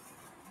setting?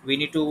 We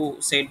need to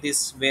set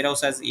this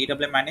warehouse as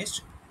EWM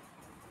managed.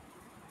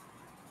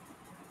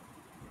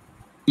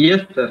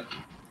 Yes sir.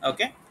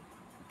 Okay.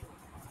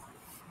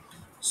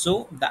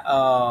 So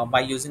by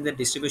using the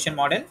distribution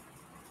model,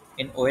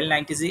 In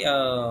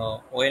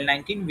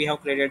OL19 we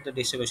have created the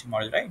distribution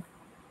model, right?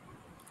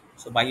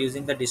 So by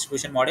using the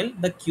distribution model,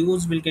 the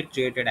queues will get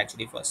created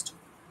actually first.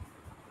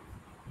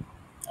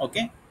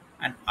 Okay,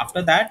 and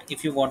after that,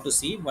 if you want to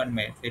see, 1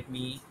 minute, let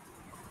me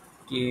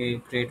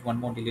create one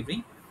more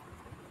delivery.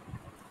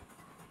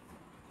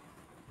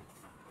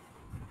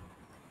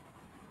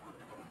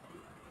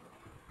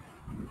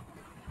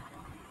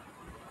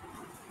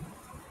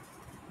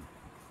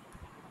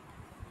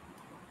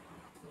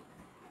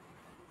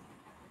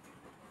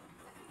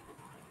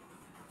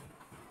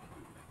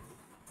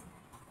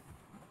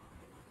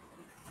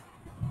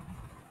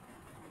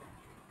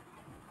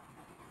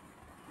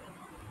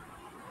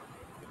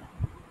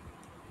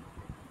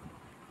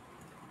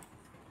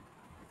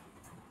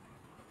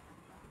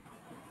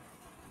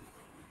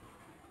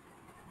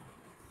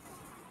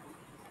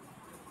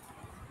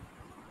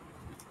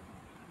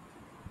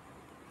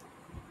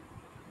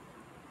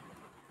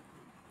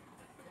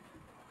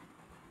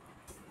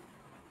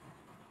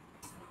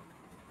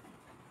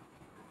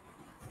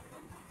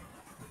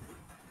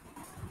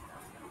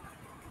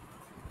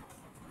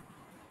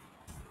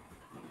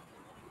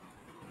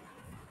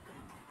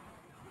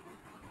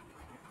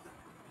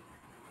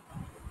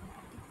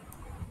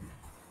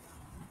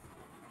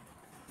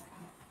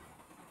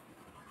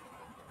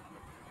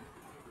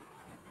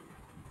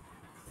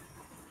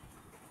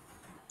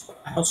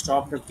 I have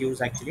stopped the queues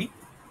actually.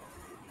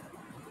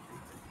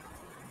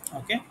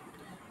 Okay.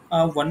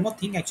 One more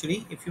thing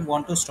actually, if you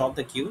want to stop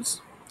the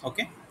queues,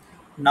 okay.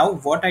 Now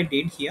what I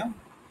did here,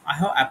 I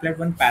have applied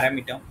one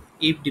parameter,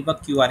 if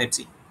debug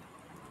QRFC.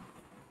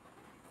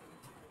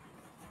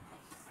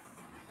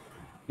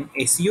 In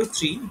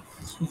ACU3,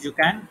 you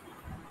can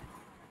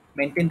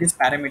maintain this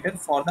parameter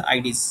for the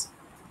IDs.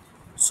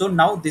 So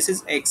now this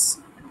is X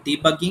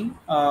debugging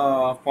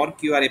for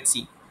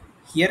QRFC.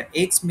 Here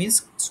X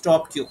means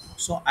stop queue.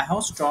 So I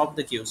have stopped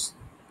the queues,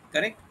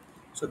 correct?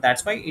 So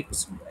that's why it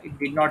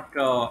did not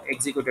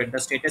executed. The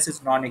status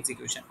is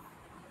non-execution,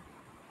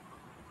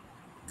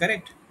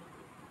 correct?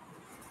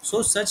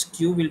 So such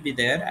queue will be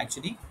there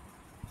actually,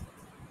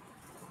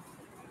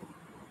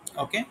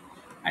 okay?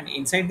 And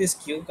inside this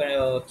queue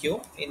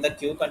in the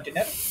queue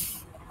container,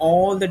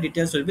 all the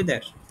details will be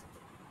there,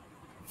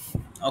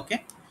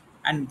 okay?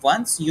 And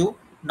once you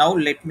now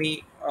let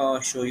me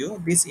show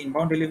you this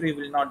inbound delivery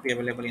will not be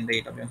available in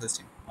the AWS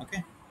system,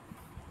 okay?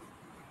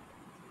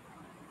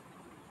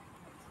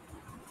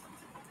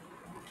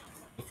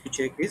 If you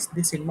check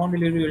this inbound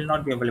delivery will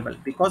not be available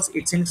because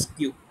it's in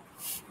queue,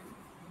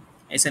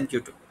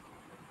 SNQ2,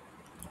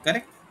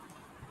 correct?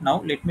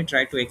 Now let me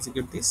try to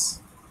execute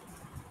this.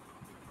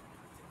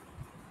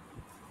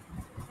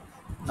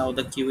 Now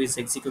the queue is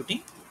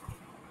executing.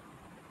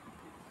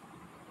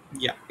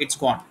 Yeah, it's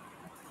gone.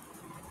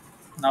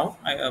 Now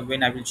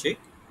when I will check,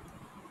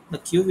 the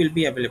queue will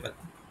be available.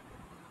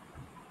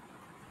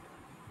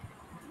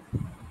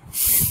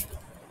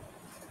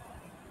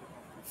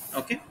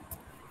 Okay,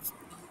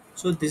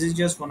 so this is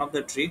just one of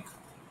the trick.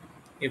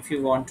 If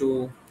you want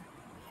to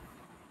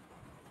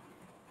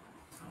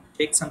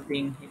check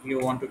something, if you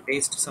want to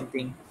taste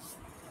something,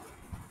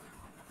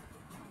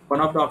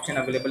 one of the option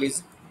available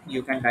is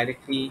you can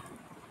directly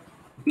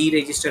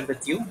deregister the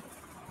queue.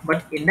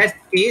 But in that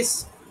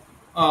case,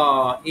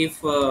 if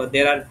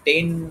there are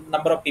 10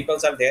 number of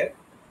peoples are there,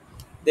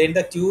 then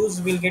the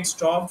queues will get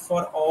stopped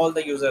for all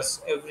the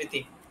users,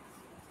 everything,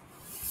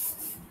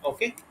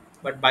 okay?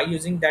 But by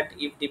using that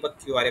if debug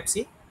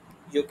QRFC,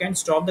 you can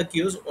stop the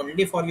queues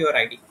only for your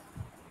ID,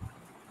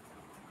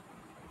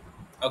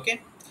 okay?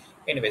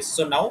 Anyways,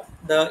 so now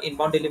the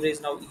inbound delivery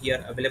is now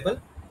here available.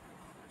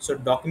 So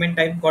document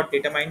type got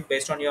determined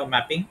based on your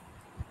mapping,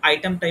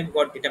 item type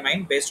got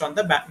determined based on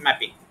the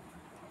mapping.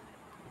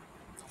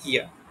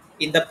 Here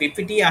in the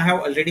PPT I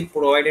have already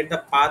provided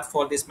the path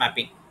for this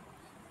mapping.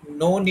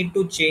 No need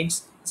to change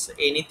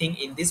anything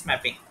in this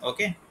mapping,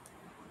 okay?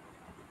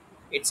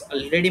 It's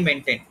already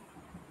maintained,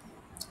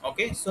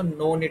 okay? So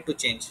no need to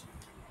change,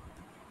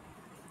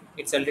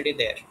 it's already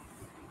there.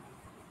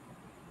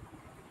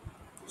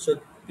 So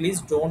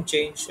please don't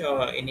change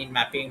any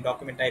mapping,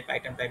 document type,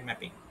 item type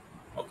mapping,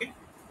 okay?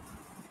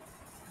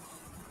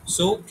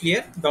 So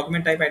clear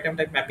document type, item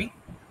type mapping,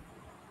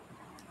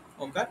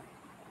 Omkar?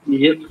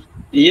 Yes,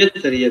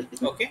 yes, sir. Yes,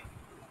 sir. Okay,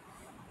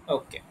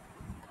 okay.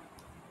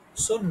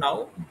 So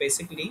now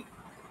basically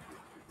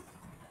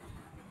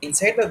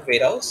inside the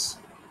warehouse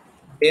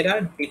there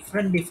are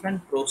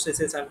different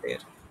processes are there.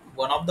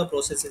 One of the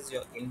processes is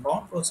your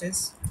inbound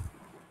process,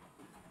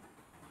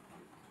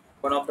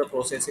 one of the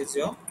process is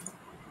your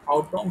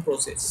outbound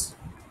process,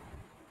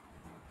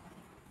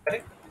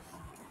 correct?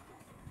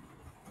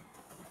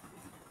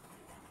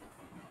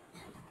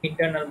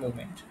 Internal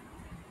movement,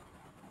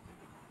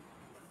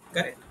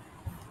 correct?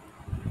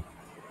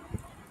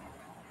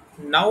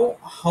 Now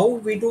how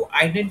we do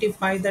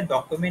identify the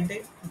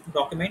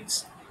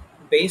documents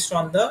based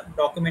on the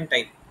document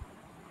type,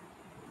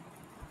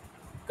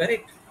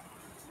 correct?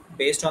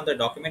 Based on the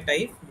document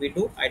type we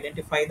do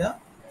identify the,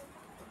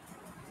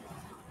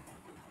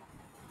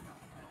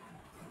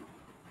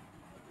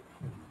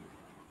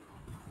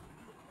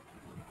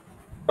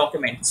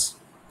 documents.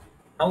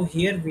 Now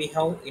here we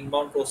have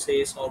inbound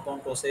process,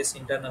 outbound process,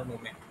 internal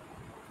movement.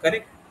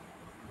 Correct.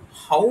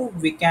 How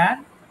we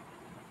can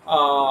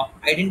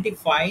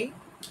identify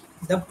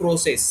the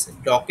process?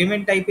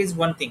 Document type is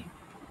one thing.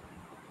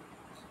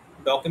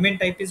 Document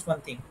type is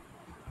one thing.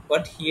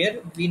 But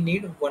here we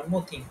need one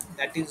more thing,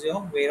 that is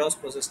your warehouse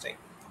process type.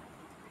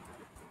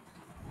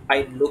 By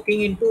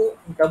looking into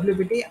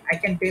WPT, I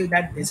can tell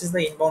that this is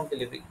the inbound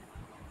delivery.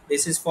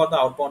 This is for the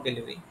outbound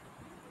delivery.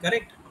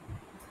 Correct?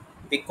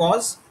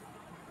 Because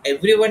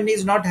everyone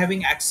is not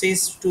having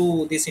access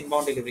to this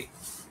inbound delivery.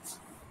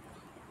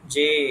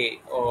 J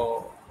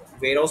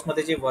warehouse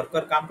मध्ये जे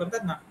worker काम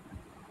करतात ना,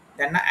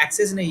 त्यांना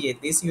access नाहीये.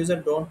 This user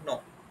don't know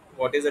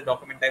what is the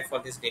document type for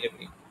this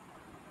delivery.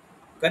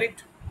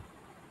 Correct?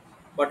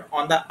 But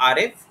on the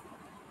RF,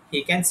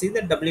 he can see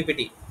the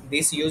WPT.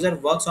 This user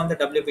works on the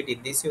WPT.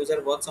 This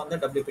user works on the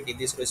WPT.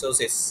 These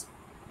resources.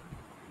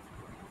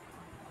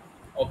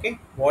 Okay.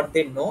 What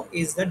they know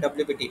is the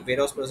WPT,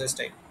 warehouse process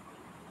type.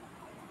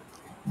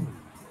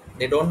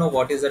 They don't know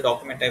what is the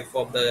document type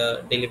of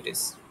the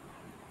deliveries.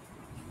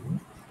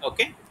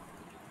 Okay.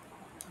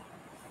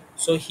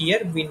 So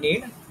here we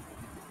need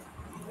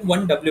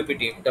one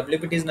WPT.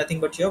 WPT is nothing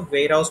but your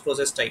warehouse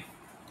process type.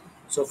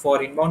 So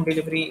for inbound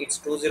delivery, it's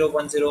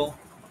 2010,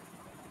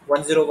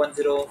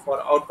 1010.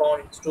 For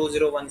outbound, it's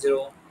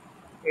 2010.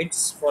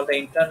 It's for the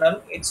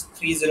internal, it's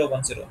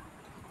 3010.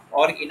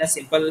 Or in a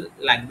simple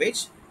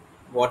language,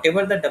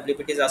 whatever the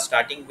WPTs are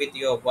starting with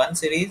your one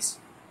series,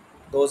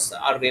 those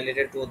are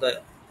related to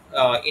the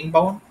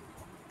inbound.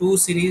 Two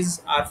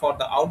series are for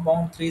the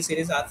outbound. Three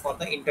series are for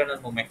the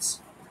internal movements.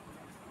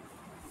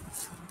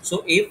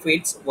 So if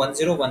it's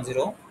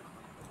 1010,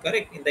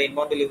 correct, in the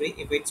inbound delivery,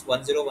 if it's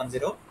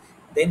 1010,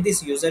 then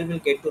this user will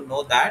get to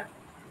know that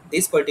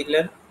this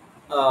particular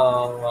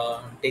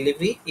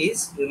delivery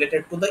is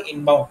related to the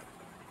inbound.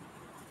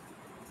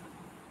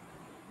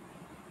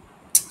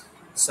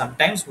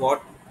 Sometimes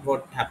what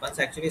happens,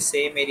 actually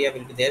same area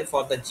will be there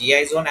for the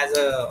GI zone as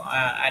a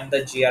and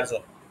the GR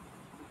zone.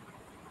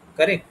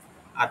 Correct.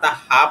 आता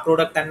हा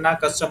product त्यांना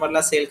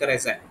कस्टमरला cell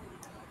करायचा आहे.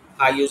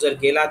 हा user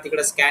गेला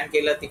तिकडे, scan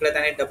केलं, तिकडे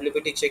त्याने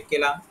WPT चेक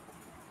केला.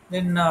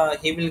 Then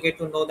he will get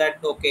to know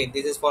that okay,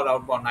 this is for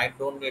outbound. I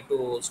don't need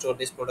to store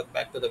this product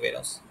back to the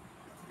warehouse.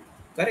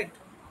 Correct.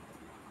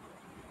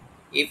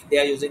 If they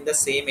are using the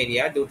same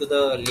area due to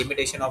the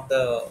limitation of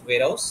the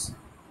warehouse,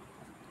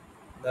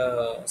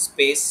 the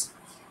space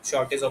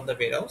shortage of the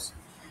warehouse,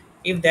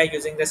 if they are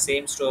using the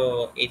same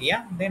store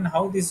area, then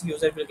how this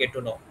user will get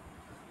to know?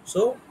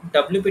 So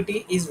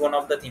WPT is one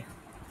of the thing.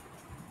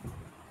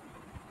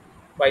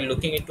 By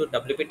looking into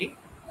WPT,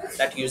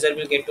 that user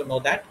will get to know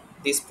that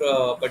this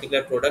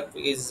particular product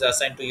is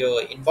assigned to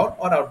your inbound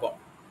or outbound.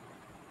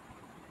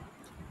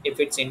 If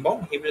it's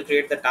inbound, he will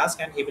create the task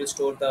and he will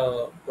store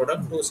the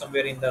product to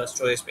somewhere in the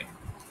storage bin.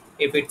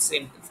 If it's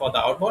in for the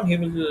outbound, he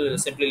will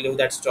simply leave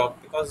that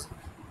stock, because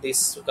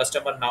this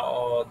customer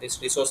now,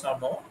 this resource now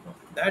know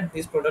that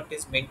this product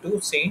is meant to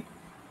send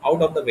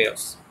out of the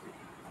warehouse.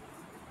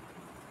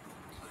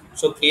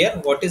 So clear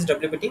what is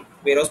WPT,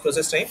 warehouse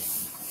process type?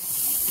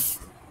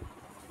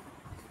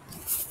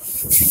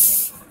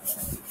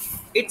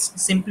 It's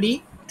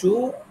simply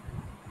to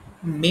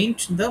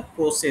mint the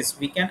process.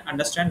 We can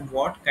understand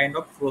what kind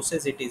of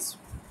process it is.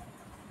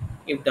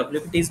 If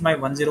WPT is my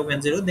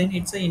 1010, then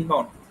it's a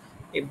inbound.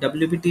 If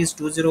WPT is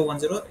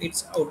 2010,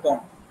 it's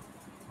outbound.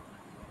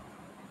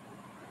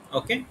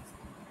 Okay.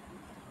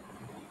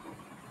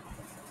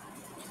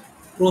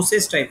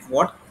 Process type,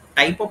 what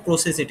type of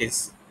process it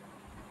is?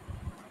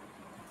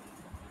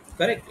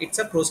 Correct, it's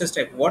a process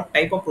type, what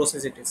type of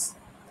process it is.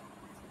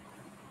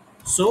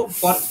 So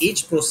for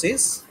each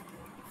process,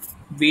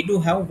 we do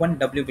have one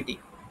WPT,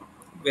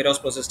 warehouse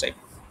process type.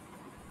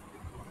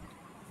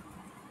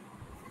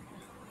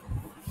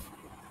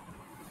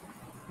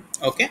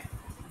 Okay.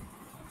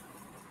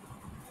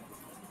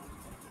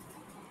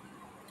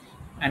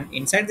 And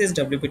inside this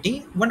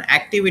WPT, one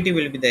activity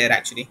will be there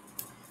actually.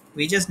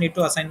 We just need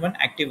to assign one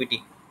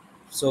activity.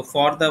 So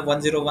for the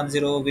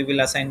 1010, we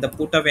will assign the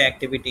put away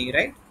activity,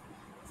 right?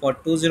 For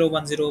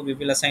 2010, we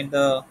will assign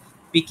the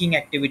picking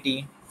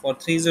activity. For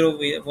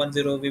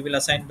 3010, we will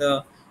assign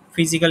the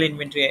physical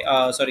inventory,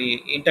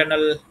 sorry,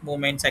 internal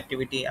movements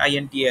activity,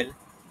 INTL.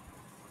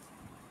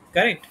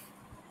 Correct.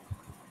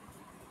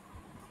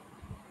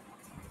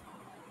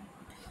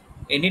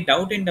 Any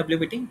doubt in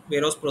WPT,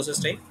 warehouse process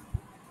type?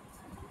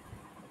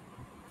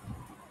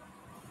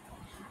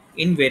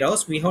 In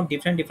warehouse, we have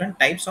different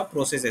types of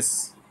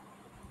processes.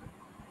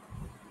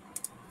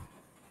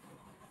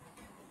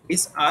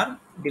 These are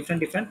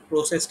different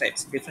process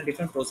types,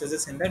 different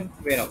processes in the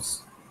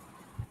warehouse.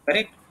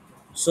 Correct.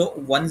 So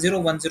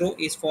 1010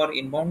 is for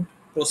inbound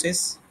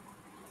process.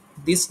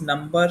 This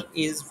number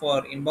is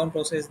for inbound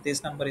process.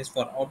 This number is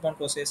for outbound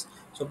process.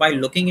 So by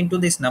looking into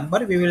this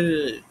number, we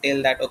will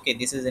tell that okay,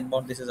 this is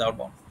inbound, this is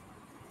outbound.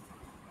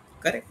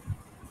 Correct.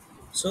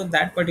 So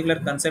that particular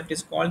concept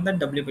is called the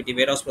WPT,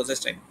 warehouse process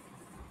type.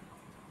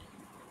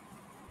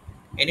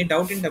 Any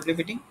doubt in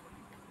WPT?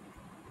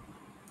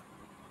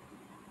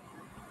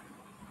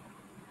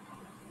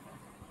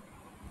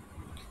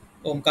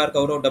 Omkar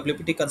Gaurav,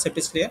 WPT concept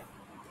is clear?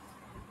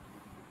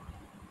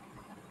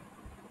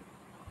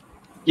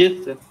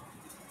 Yes, sir.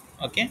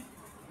 Okay.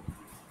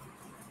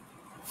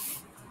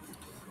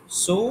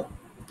 So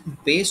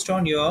based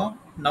on your,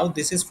 now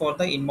this is for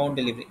the inbound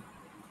delivery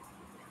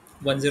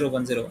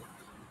 1010,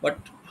 but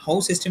how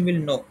system will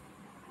know?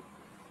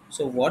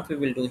 So what we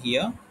will do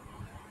here,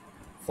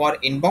 for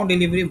inbound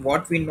delivery,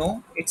 what we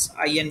know, it's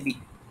INB.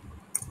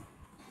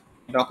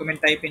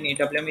 Document type in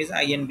EWM is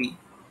INB,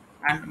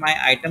 and my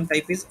item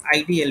type is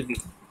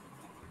IDLV.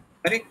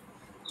 Correct.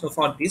 So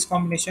for this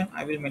combination,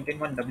 I will maintain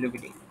one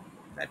WBT.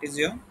 That is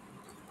your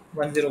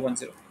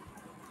 1010.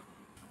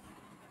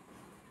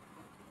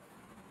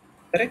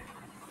 Correct.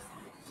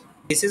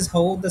 This is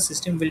how the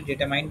system will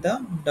determine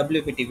the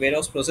WBT,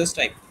 warehouse process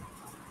type,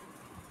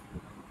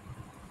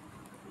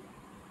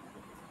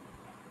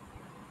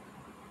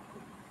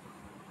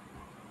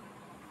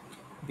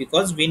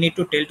 because we need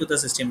to tell to the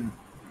system,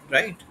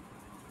 right?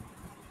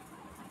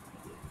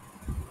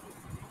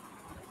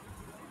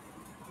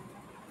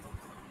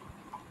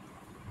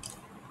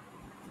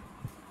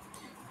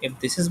 If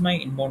this is my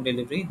inbound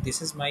delivery,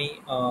 this is my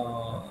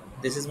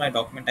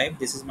document type,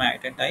 this is my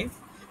item type,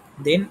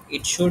 then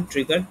it should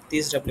trigger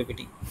this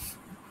WBT.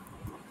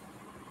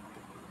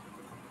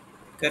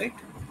 Correct.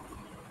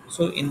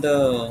 So in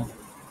the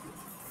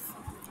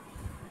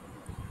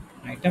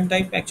item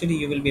type, actually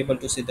you will be able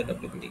to see the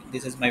WBT.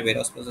 This is my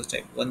warehouse process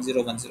type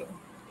 1010.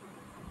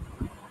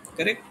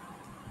 Correct.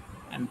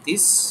 And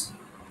this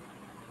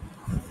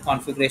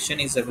configuration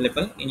is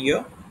available in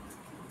your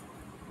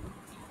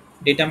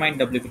determine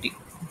WBT.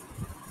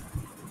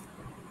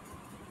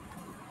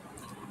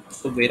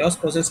 So warehouse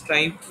process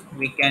type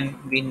we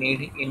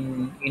need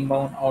in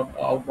inbound,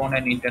 outbound,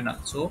 and internal.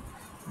 So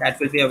that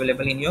will be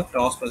available in your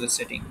cross process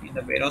setting in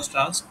the warehouse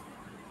task.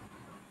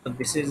 So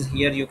this is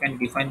here you can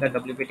define the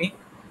WBT,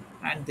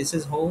 and this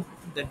is how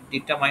the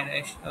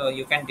determination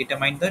you can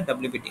determine the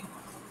WBT.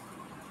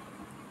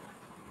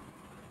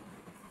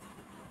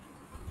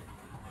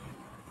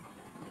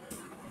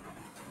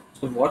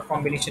 So what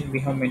combination we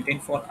have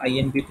maintained for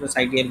INB plus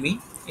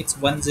IDLV? It's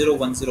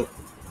 1010.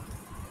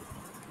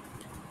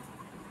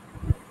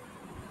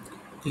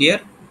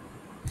 Clear?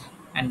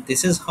 And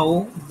this is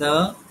how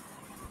the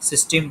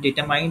system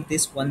determined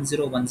this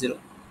 1010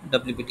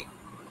 WBT.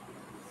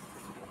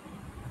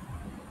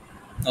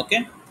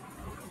 Okay,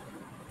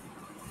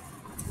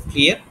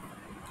 clear?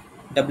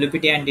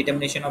 WBT and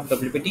determination of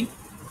WBT.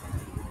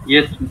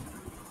 Yes.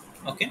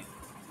 Okay,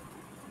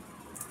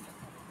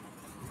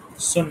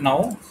 so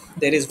now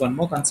there is one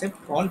more concept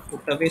called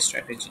put away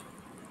strategy.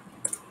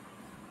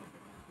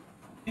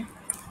 Okay?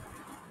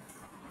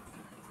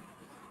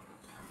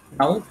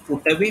 Now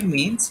put away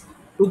means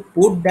to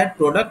put that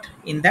product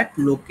in that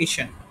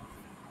location,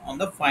 on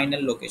the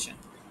final location.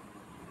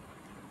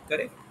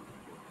 Correct.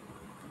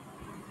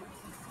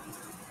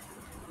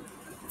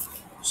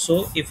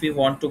 So if we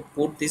want to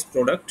put this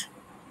product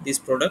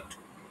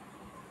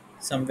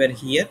somewhere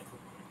here,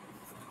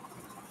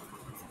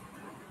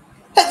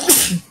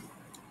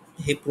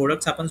 hey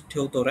products आपण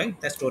ठेवतो right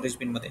त्या storage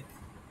bin मध्ये.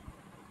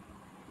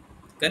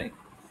 Correct.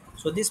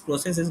 So this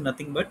process is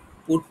nothing but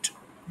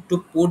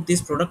put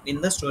this product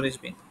in the storage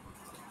bin.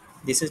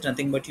 This is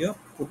nothing but your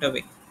put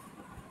away.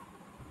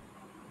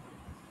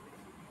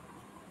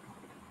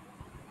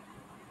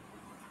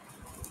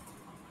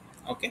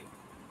 Okay.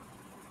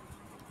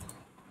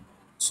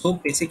 So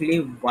basically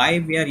why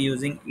we are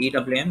using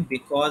EWM,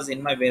 because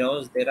in my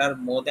warehouse there are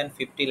more than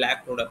 50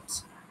 lakh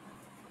products.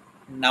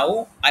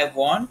 Now I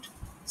want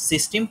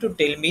system to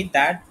tell me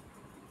that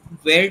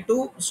where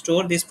to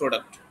store this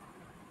product.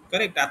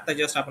 Correct. आता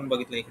just आपण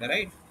बघितलं इकडे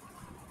right.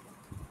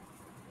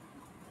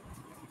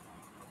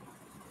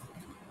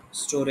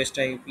 Storage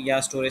type, या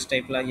storage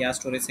टाईपला, या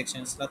storage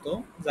सेक्शन्सला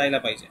तो जायला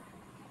पाहिजे.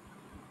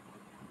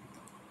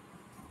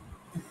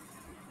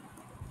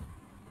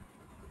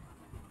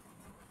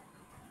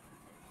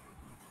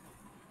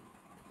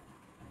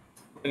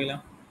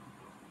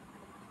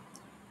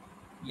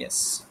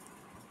 Yes.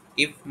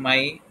 If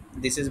my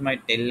this is my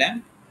tail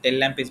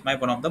lamp is my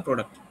one of the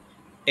product.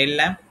 Tail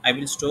lamp I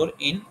will store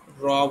in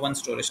raw one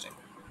storage type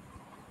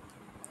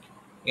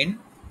in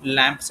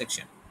lamp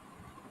section.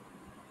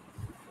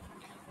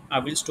 I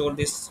will store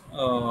this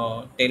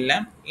tail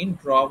lamp in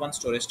raw one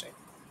storage type.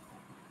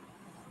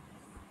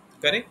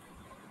 Correct.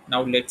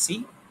 Now let's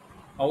see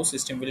how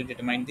system will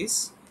determine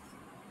this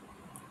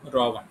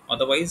raw one.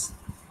 Otherwise,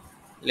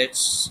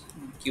 let's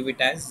give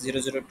it as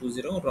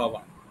 0020 raw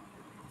one.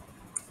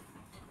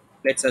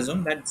 Let's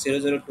assume that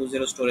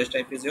 0020 storage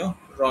type is your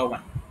raw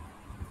one.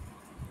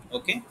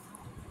 Okay.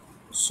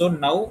 So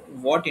now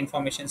what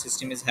information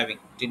system is having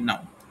till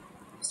now?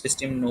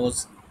 System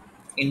knows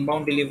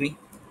inbound delivery,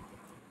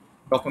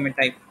 document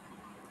type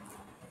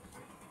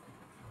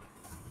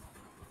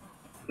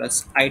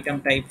plus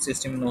item type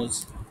system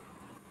knows.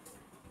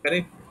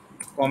 Correct.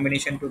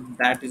 Combination to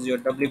that is your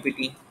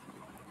WPT.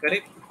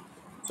 Correct.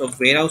 So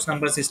warehouse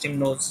number system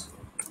knows.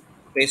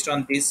 Based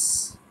on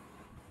this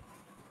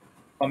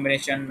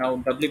combination, now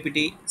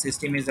WPT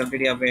system is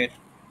already aware,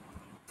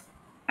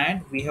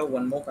 And we have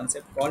one more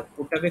concept called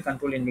put away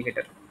control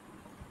indicator.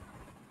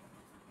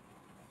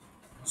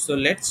 So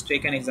let's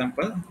take an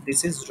example.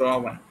 This is raw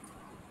one.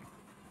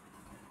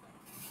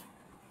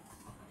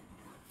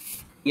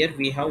 Here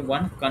we have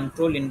one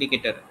control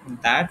indicator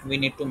that we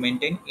need to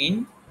maintain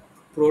in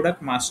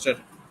product master.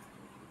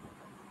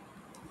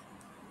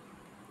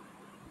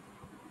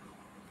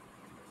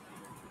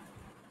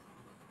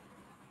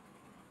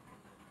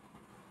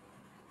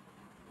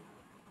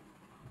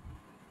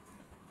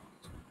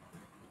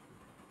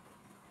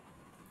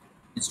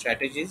 In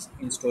strategies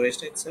in storage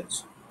type search,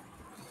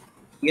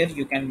 here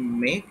you can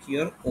make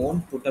your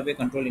own put away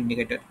control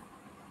indicator.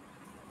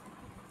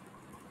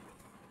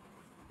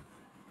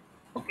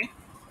 Okay,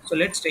 so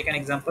let's take an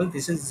example.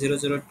 This is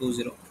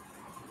 0020.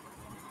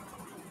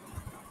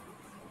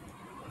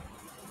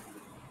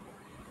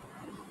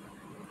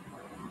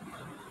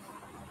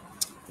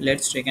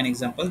 Let's take an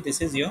example.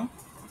 This is your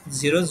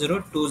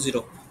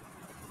 0020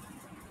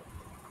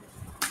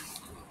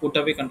 put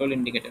away control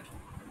indicator.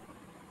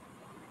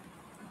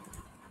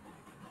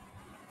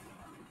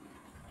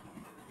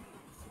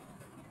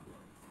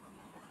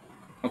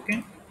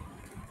 Okay,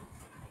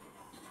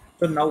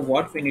 so now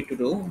what we need to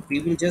do, we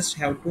will just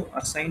have to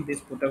assign this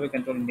put away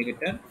control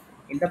indicator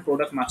in the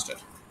product master.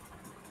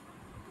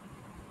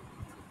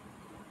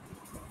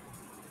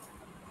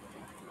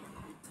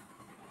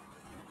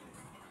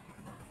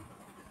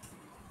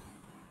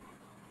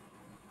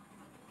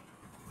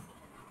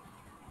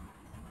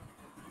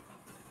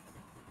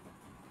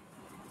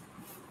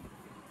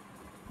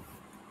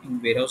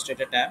 In warehouse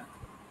data tab,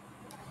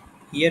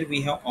 here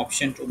we have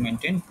option to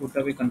maintain put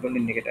away control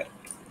indicator.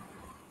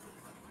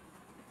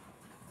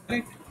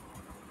 Right.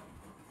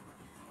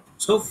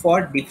 So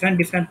for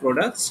different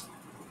products,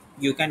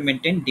 you can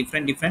maintain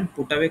different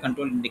put away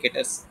control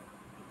indicators.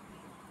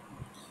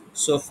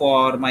 So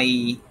for my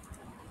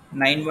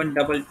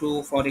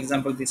 9122, for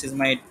example, this is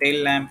my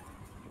tail lamp.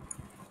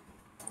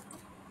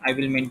 I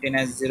will maintain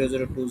as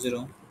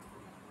 0020.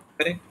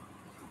 Correct.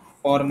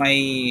 For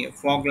my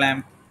fog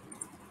lamp,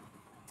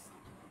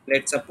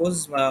 let's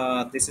suppose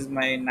this is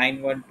my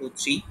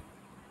 9123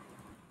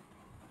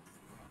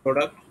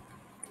 product,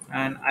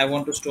 and I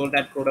want to store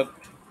that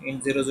product in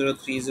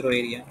 0030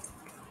 area.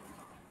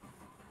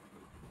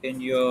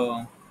 Then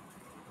your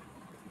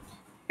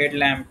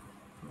headlamp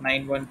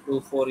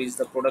 9124 is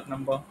the product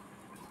number,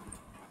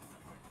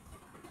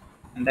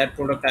 and that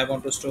product I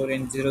want to store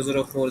in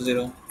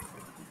 0040.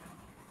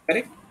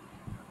 Correct.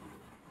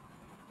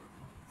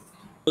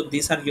 So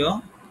these are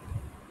your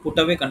put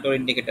away control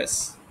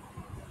indicators.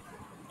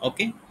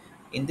 Okay,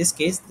 in this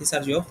case these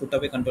are your put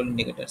away control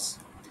indicators.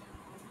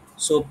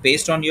 So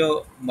based on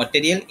your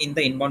material in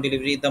the inbound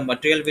delivery, the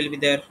material will be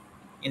there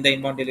in the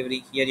inbound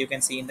delivery. Here you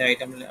can see in the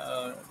item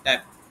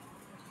tab,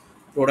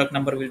 product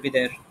number will be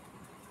there.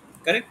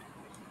 Correct.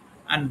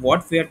 And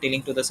what we are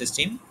telling to the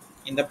system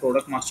in the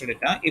product master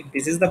data, if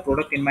this is the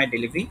product in my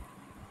delivery,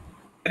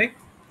 correct,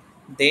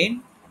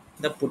 then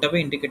the put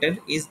away indicator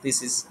is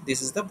this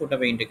is the put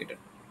away indicator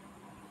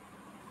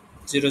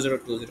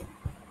 0020.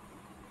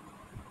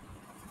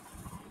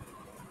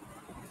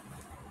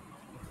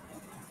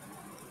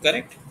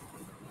 Correct.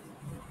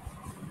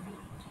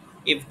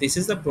 If this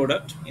is the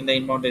product in the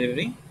inbound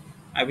delivery,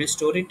 I will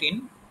store it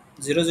in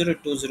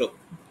 0020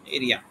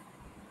 area,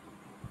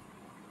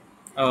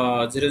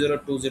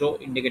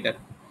 0020 indicator.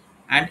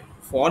 And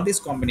for this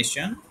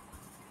combination,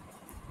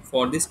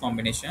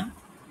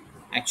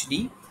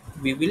 actually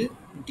we will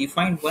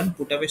define one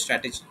put away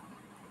strategy.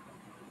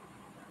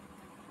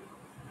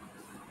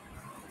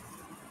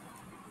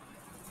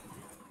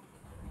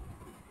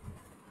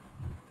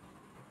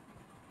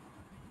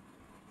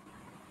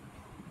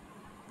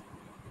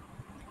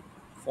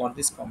 For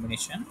this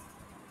combination,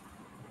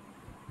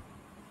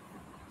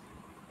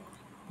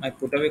 my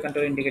put away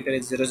control indicator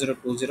is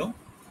 0020.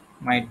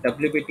 My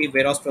WBT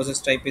warehouse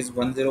process type is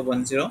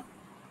 1010.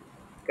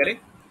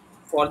 Correct.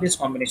 For this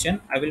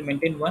combination, I will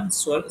maintain one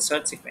search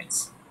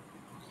sequence.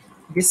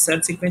 This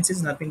search sequence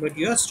is nothing but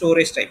your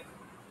storage type.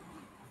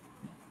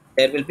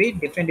 There will be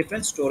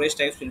different storage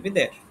types will be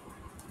there.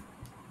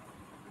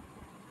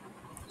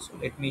 So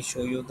let me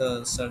show you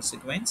the search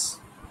sequence.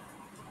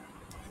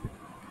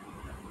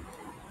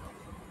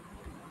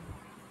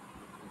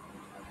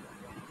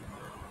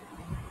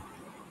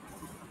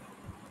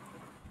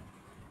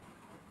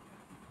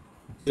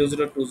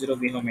 0020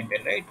 we have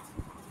maintained, right?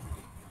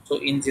 So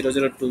in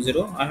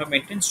 0020, I have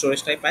maintained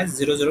storage type as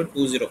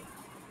 0020.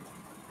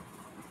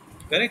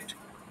 Correct.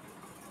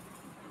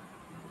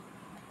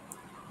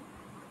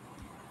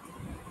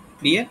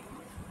 Clear.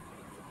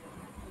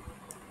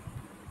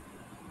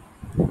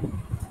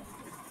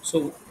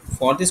 So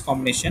for this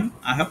combination,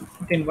 I have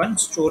put in one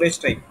storage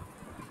type.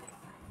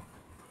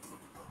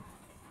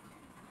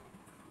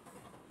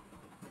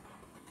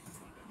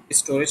 The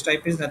storage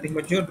type is nothing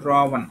but your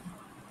raw one.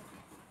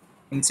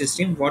 In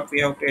system, what we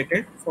have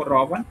created for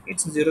raw one,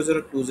 it's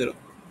 0020.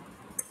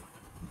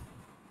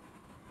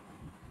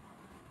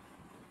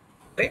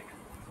 Right.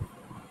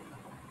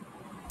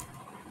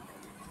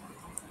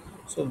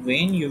 So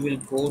when you will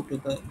go to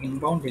the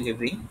inbound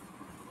delivery,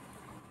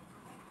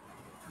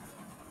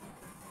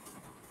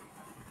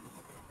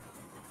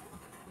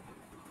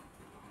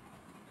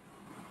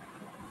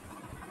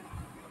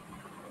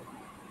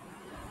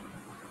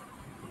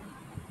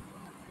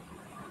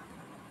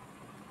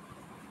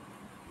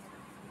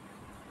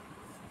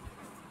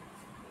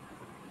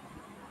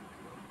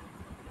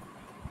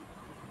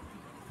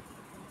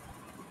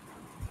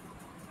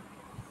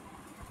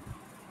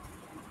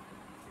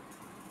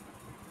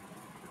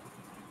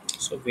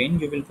 So when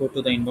you will go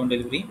to the inbound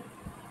delivery,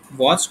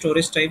 what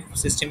storage type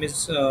system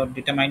is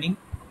determining?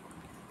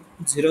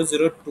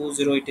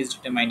 0020 it is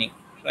determining,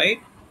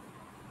 right?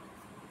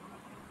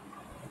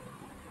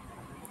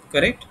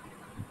 Correct.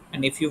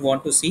 And if you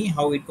want to see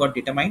how it got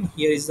determined,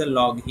 here is the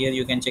log. Here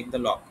you can check the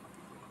log.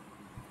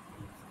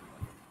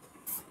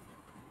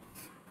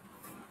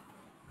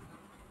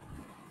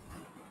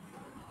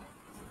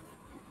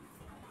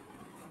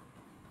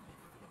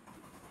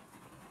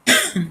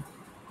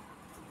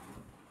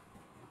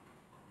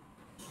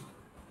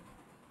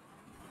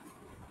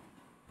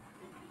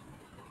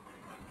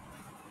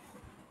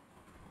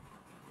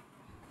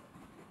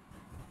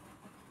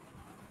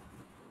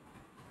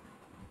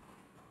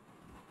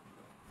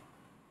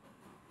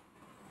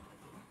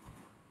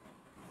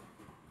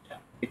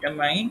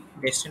 Determine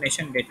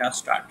destination data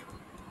start.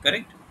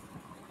 Correct.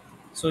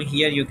 So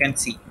here you can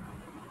see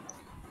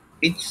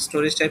which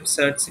storage type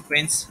search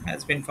sequence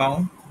has been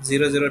found.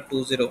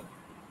 0020.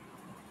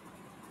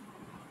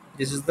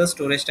 This is the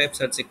storage type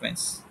search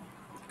sequence.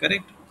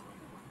 Correct.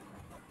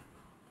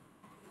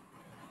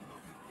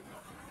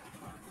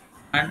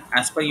 And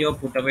as per your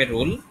put away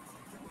rule,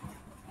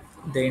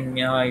 then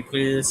it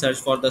will search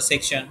for the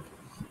section,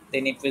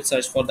 then it will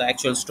search for the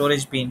actual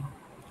storage bin.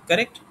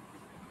 Correct.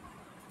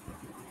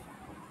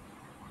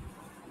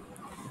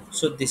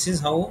 So this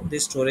is how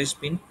this storage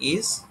bin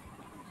is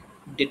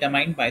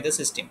determined by the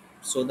system.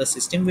 So the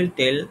system will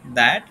tell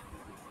that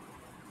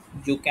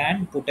you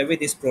can put away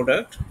this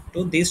product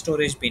to this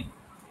storage bin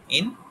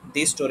in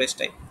this storage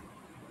type,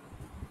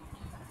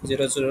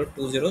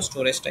 0020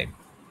 storage type.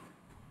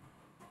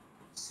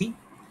 See,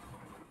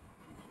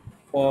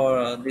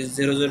 for this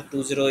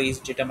 0020 is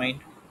determined,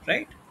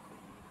 right?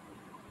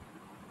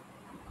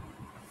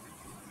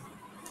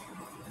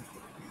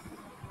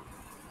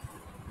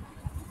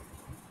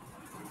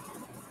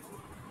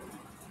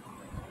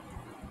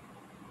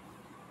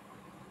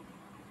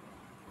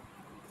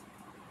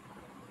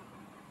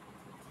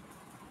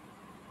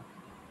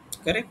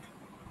 Correct.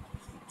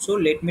 So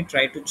let me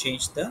try to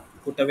change the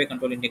put away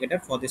control indicator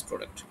for this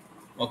product.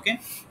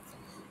 Okay,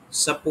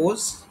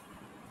 suppose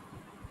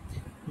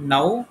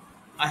now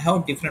I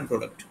have different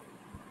product.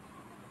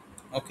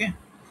 Okay,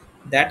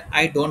 that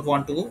I don't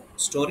want to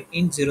store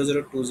in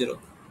 0020.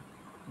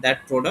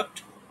 That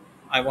product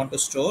I want to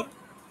store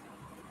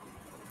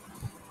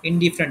in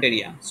different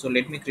area. So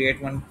let me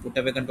create one put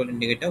away control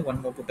indicator,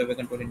 one more put away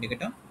control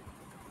indicator.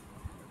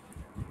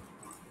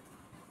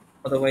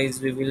 Otherwise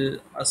we will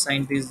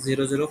assign this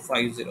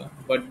 0050,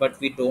 but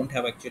we don't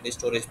have actually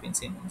storage pins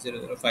in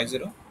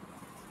 0050.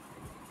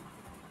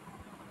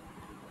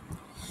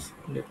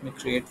 Let me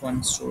create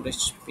one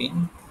storage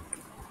pin.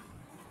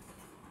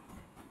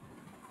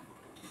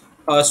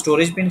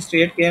 Storage pin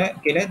create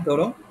केला है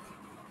गौरव.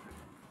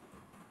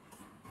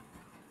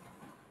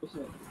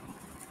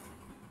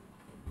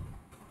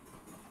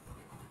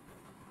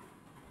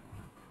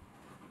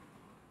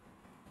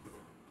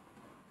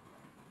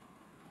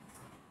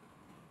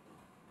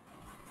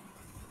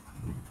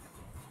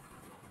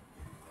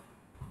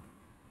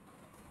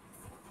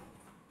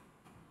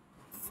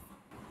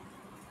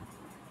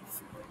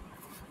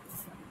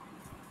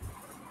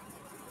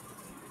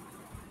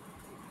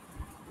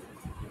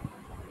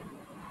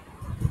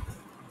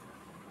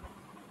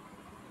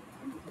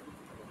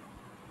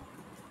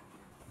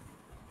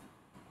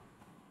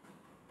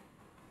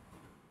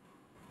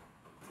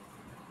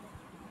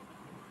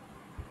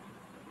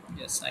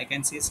 Yes, I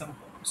can see some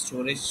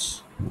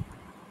storage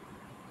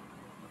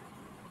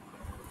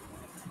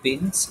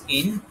pins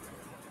in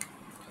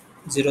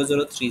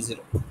 0030.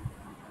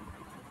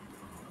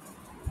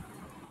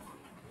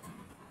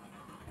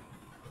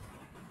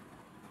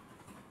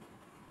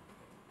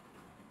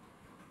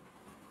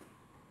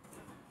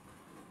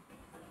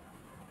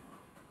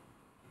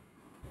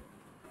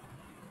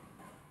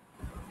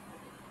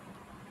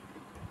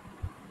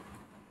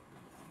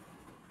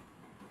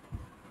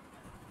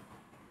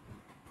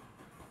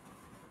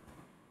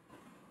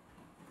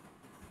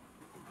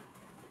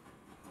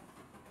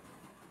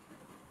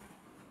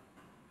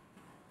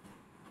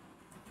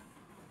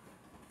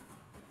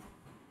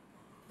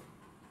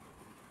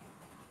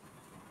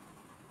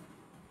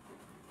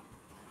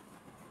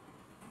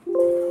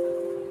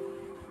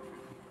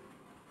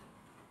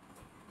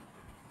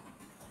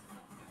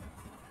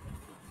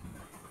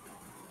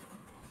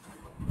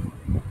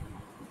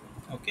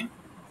 Okay,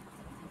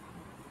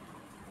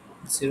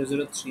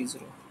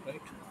 0030,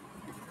 right?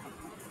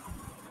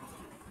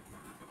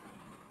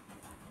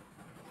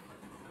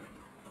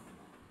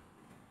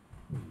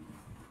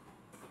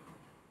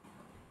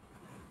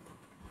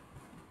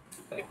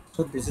 Correct.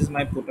 So this is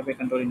my put away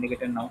control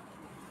indicator now.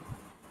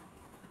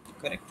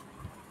 Correct.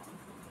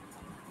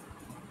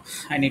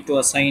 I need to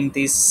assign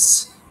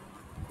this.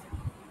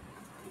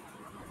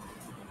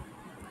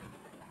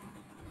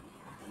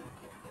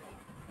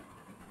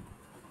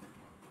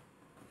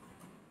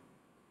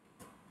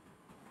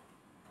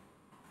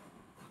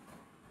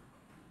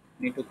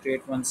 Need to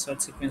create one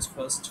search sequence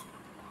first.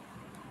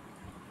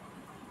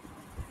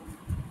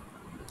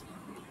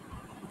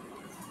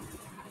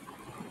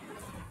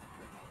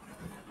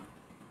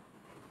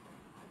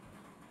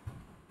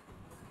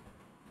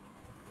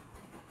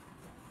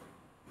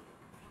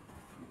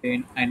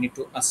 Then I need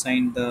to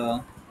assign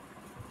the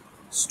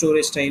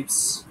storage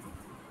types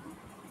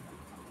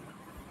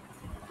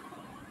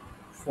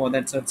for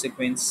that search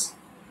sequence.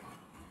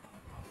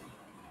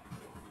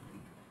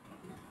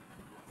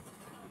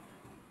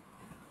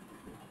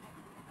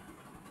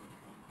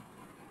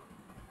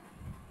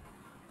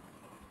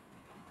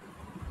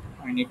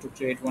 I need to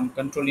create one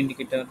control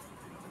indicator,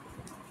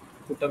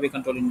 put away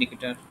control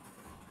indicator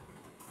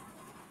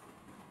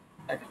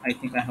that I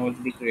think I have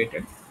already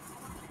created.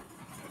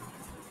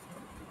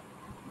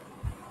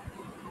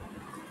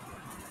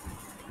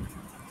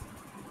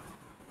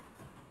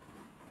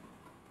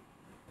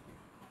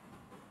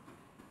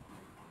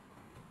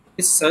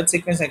 This search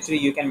sequence actually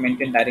you can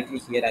maintain directly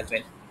here as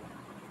well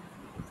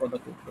for the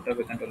put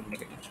away control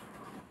indicator.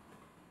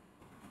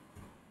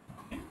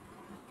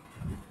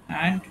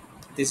 And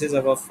this is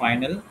our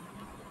final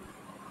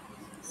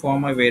for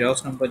my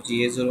warehouse number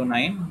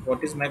GA09.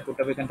 What is my put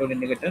away control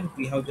indicator?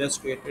 We have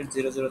just created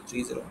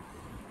 0030.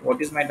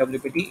 What is my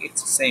WPT?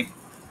 It's same.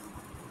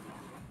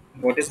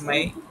 What is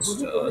my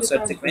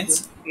search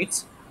sequence?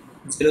 It's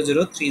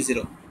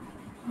 0030.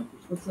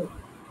 Pushpak sir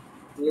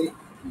hey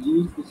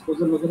use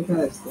disposal वगैरे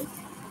काय असतं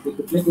ते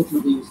कुठल्या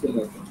केसमध्ये use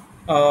केलं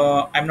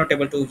जातं I'm not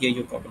able to hear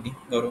you properly,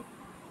 Gaurav.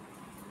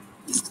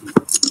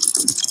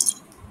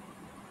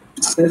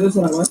 आता येतो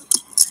सर आवाज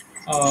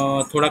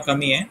थोड़ा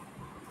कमी है.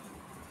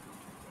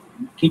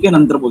 ठीक आहे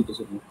नंतर बोलतो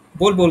सर मी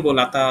बोल बोल बोल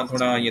आता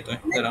थोडा येतोय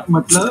जरा.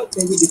 म्हटलं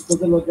ते जे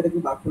डिस्पोजल वगैरे जे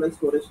दाखवलं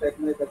स्टोरेज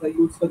टाईप मध्ये त्याचा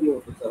यूज कधी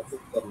होतो सर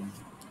खूप करून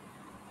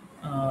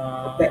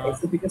त्या अं,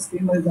 एसओपीच्या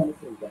स्क्रीन मध्ये जाणं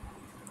असेल का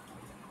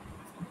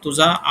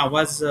तुझा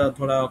आवाज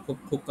थोडा खूप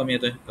खूप कमी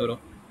येतोय गौरव.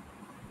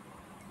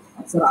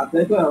 सर आता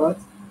येतोय आवाज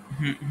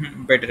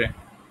बेटर आहे.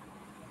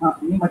 हा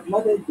मी म्हटलं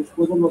ते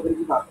डिस्पोजल वगैरे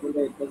जे दाखवलं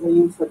आहे त्याचा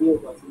यूज कधी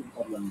होतो असं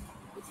विचारलं मी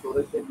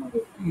स्टोरेज टाईप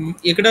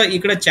मध्ये इकडं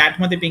इकडं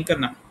चॅट मध्ये पिंक कर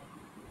ना.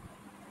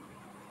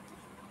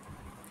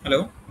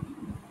 हॅलो.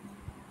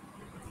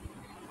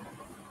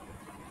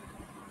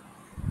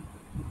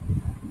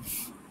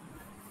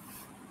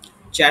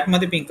 चॅट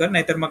मध्ये पिंक कर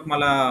नाहीतर मग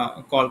मला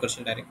कॉल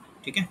करशील डायरेक्ट.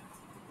 ठीक आहे.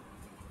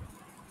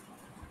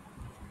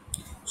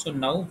 So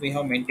now we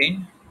have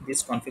maintained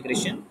this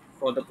configuration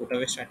for the put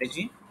away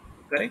strategy,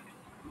 correct?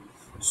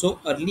 So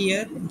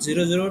earlier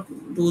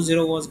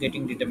 0020 was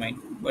getting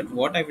determined, but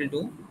what I will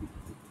do,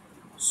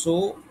 so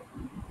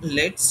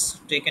let's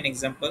take an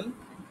example.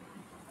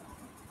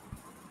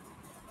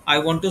 I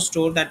want to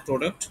store that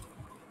product.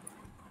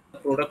 The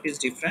product is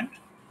different,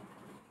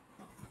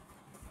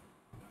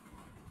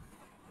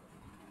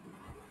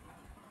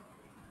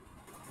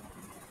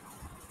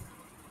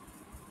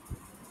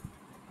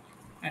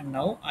 and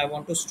now I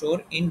want to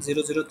store in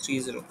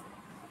 0030,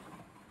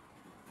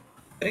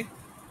 correct?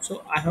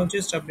 So I have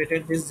just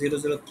updated this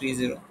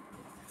 0030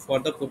 for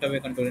the put away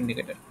control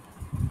indicator,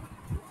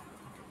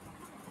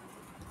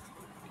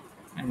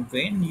 and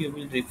when you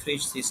will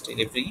refresh this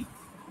delivery,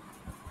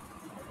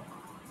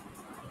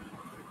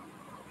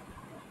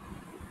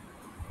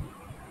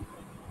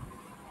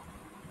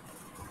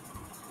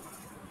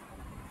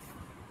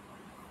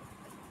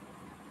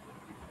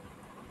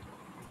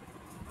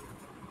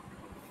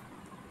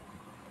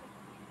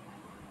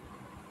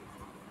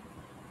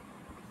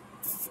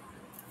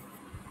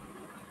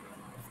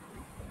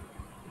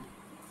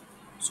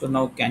 so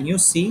now can you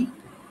see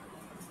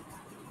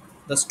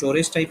the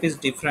storage type is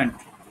different.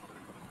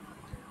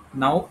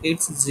 Now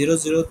it's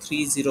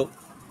 0030.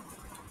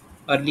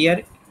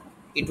 Earlier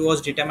it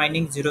was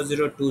determining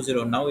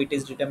 0020. Now it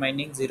is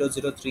determining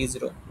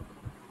 0030.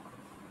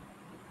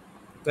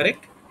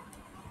 Correct?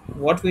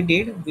 What we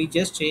did, we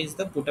just changed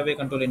the put away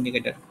control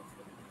indicator.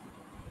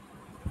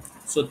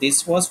 So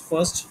this was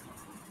first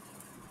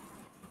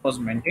was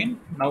maintained.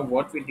 Now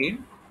what we did,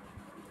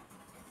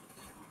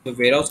 the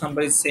warehouse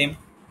number is same,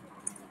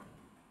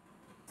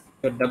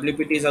 the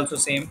WPT is also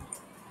same.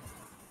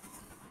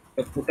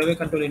 The put away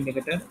control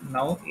indicator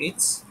now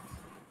it's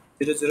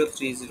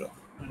 0030.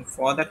 And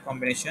for that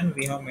combination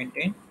we have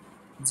maintained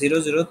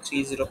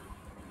 0030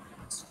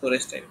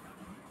 storage type.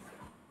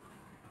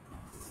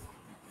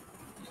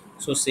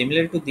 So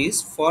similar to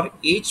this, for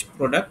each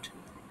product,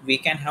 we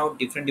can have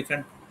different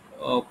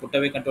put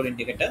away control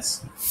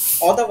indicators.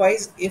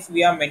 Otherwise, if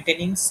we are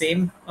maintaining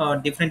same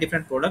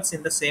different products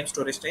in the same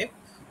storage type,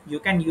 you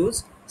can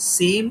use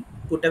same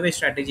put away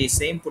strategy,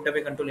 same put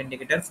away control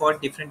indicator for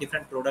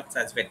different products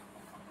as well.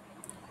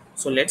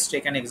 So let's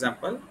take an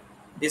example.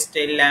 This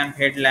tail lamp,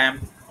 head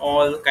lamp,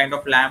 all kind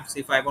of lamps.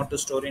 If I want to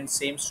store in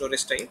same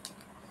storage type,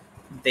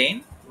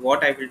 then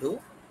what I will do,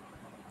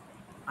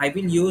 I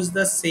will use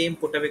the same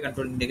put away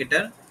control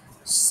indicator,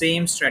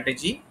 same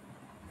strategy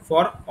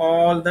for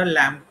all the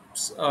lamp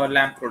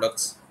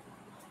products.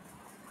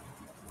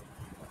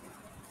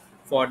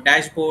 For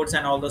dashboards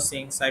and all those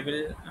things, I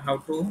will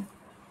have to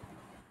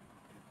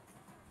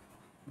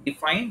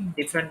define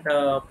different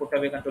put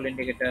away control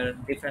indicator,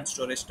 different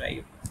storage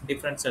type,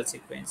 different search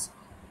sequence,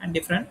 and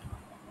different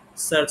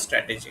search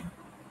strategy.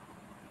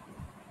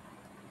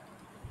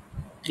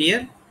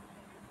 Clear?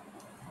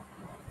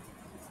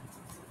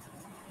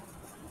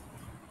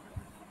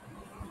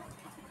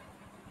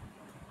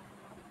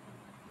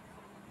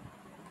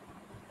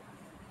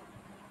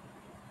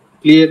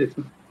 Clear है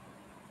sir.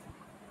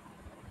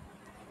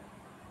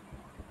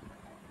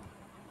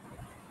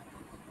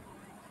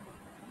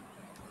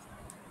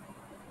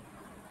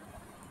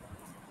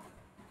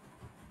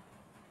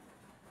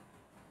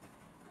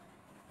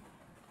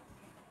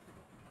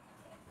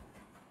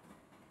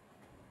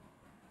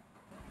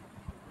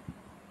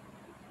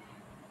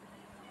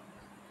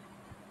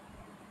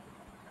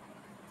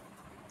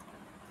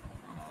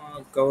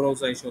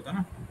 गौरवचा issue होता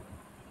ना.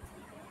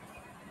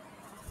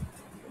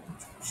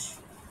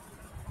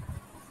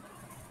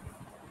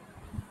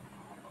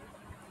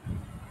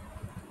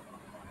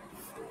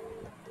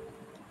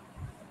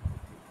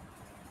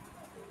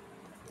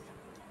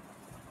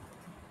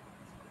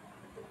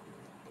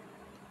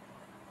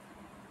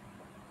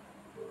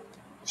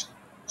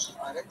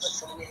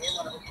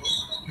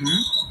 हम्म.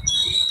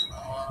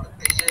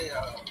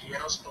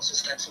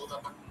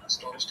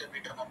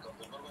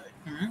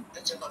 हम्म.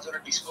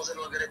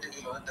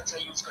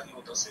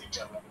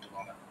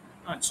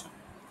 अच्छा.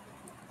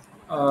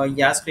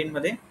 या screen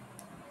मध्ये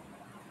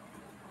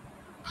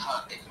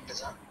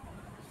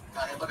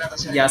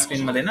या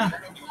screen मध्ये ना.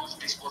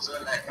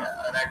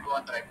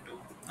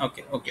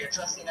 Okay okay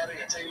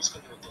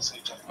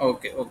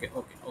okay okay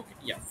okay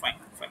okay या fine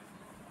fine.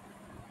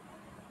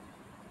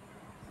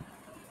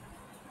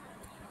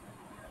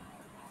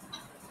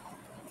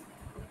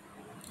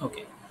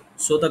 Okay.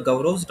 So the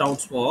Gaurav's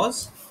doubts was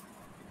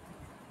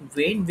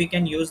when we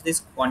can use this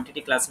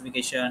quantity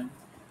classification.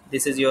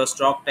 This is your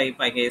stock type,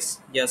 I guess.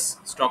 Yes,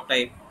 stock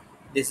type.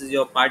 This is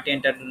your party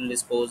entitled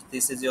dispose.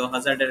 This is your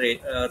hazard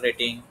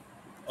rating.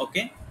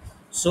 Okay.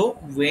 So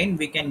when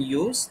we can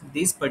use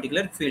these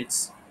particular fields.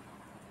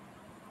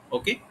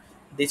 Okay.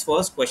 This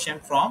was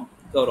question from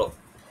Gaurav.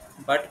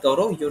 But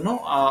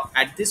Gaurav,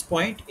 at this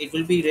point, it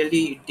will be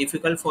really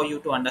difficult for you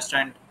to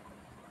understand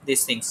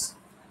these things.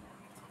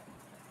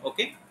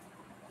 Okay.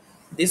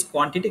 This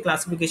quantity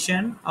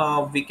classification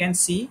we can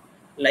see,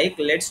 like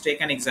let's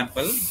take an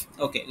example.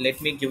 Okay,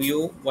 let me give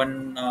you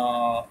one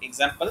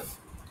example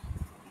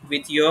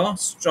with your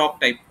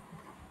stock type.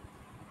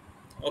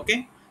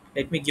 Okay,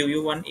 let me give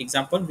you one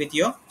example with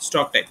your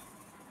stock type.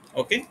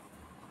 Okay,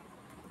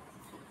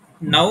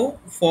 now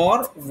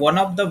for one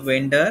of the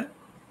vendor,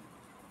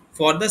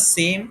 for the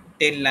same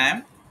tail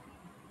lamp,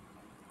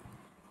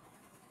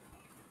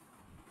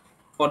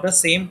 for the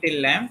same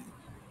tail lamp,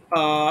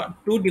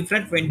 two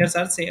different vendors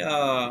are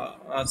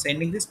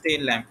sending this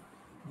tail lamp.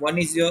 One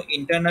is your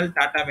internal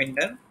Tata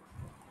vendor,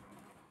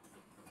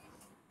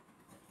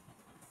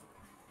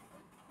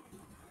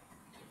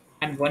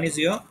 and one is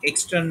your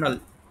external,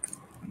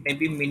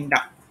 maybe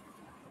Minda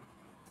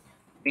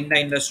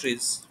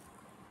Industries,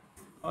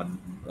 or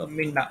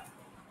Minda.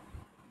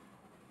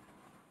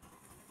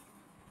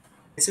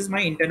 This is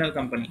my internal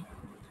company,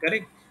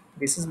 correct?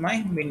 This is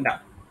my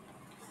Minda.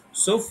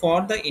 So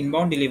for the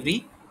inbound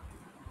delivery,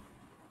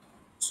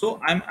 so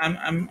I'm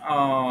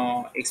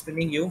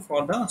explaining you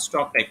for the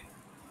stock type.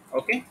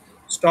 Okay,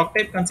 stock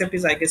type concept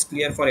is, I guess,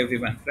 clear for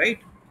everyone, right?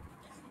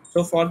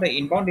 So for the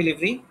inbound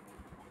delivery,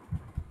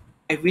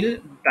 I will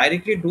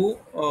directly do.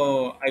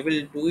 I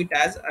will do it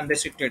as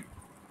unrestricted,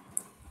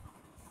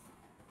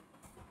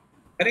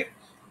 correct?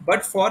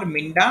 But for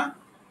Minda,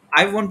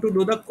 I want to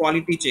do the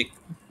quality check.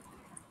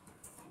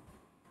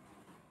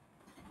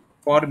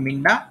 For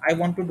Minda, I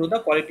want to do the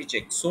quality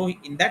check. So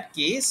in that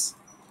case,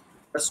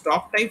 the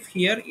stock type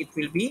here it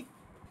will be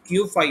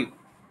Q5,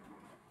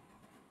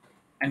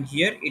 and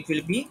here it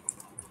will be,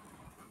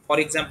 for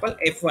example,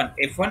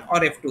 F1 or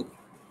F2.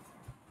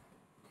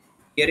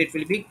 Here it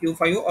will be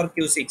Q5 or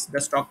Q6.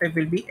 The stock type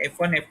will be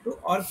F1, F2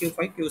 or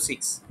Q5,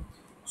 Q6.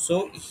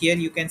 So here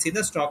you can see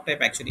the stock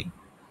type actually.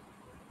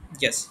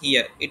 Yes,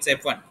 here it's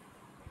F1,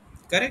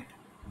 correct?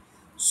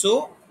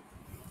 So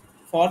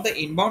for the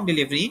inbound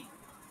delivery,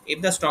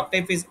 if the stock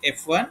type is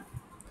F1,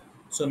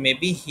 so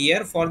maybe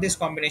here for this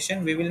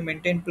combination we will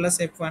maintain plus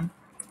F1,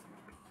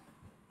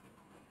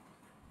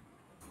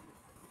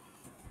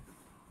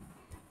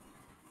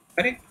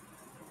 correct?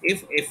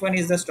 If F1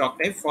 is the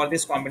stock type for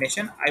this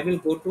combination, I will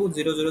go to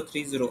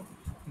 0030,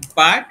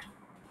 but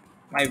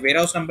my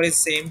warehouse number is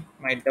same,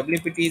 my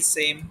WPT is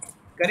same,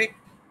 correct?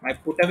 My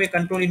put away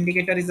control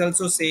indicator is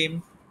also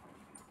same,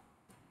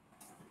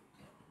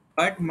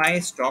 but my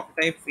stock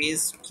type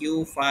is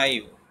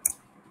Q5.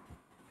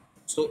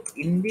 So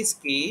in this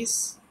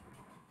case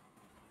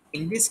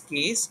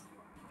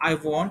I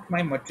want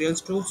my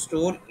materials to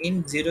store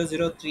in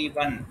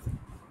 0031.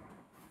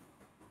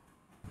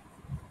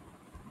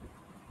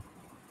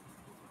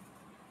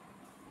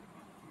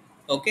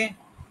 Okay,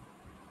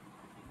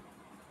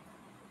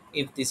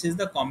 if this is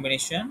the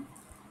combination,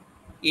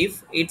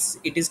 if it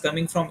is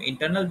coming from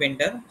internal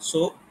vendor,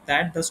 so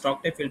that the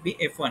stock type will be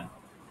F1.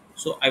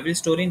 So I will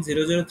store in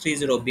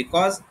 0030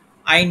 because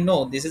I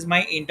know this is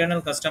my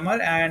internal customer,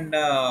 and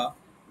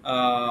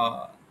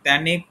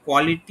त्याने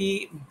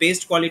quality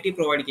best quality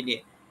provide केली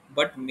आहे.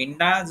 But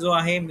Minda जो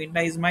आहे,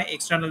 Minda is my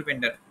external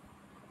vendor.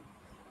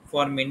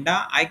 For Minda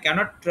I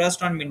cannot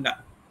trust on Minda.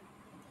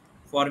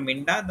 For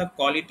Minda, the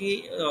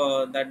quality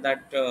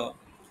that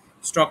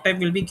stock type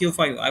will be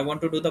Q5. I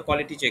want to do the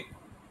quality check.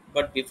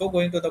 But before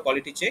going to the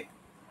quality check,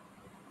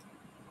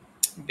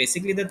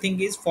 basically the thing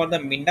is for the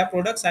Minda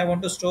products I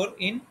want to store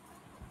in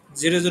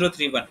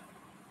 0031.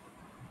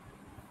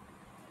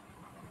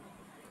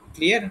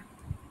 Clear,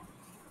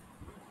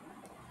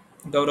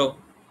 Gaurav?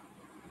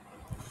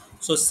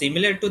 So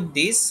similar to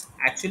this,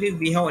 actually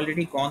we have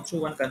already gone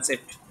through one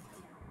concept,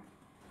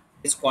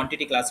 is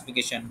quantity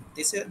classification.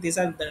 These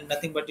are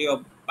nothing but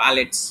your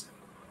pallets,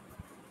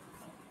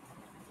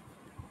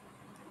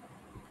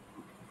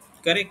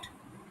 correct?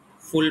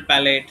 Full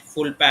pallet,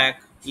 full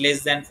pack,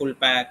 less than full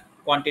pack,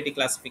 quantity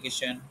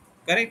classification,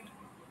 correct?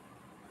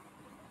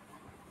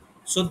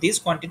 So this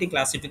quantity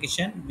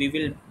classification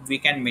we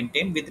can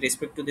maintain. With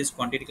respect to this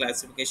quantity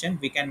classification,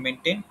 we can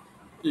maintain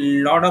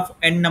lot of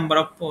n number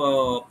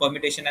of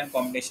permutation and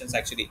combinations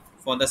actually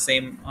for the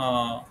same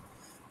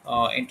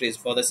entries,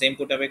 for the same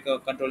put away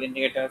control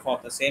indicator, for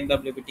the same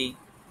WBT,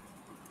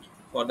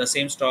 for the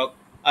same stock.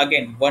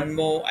 Again, one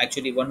more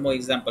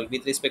example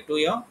with respect to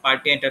your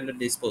party entitled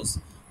dispose.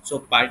 So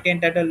party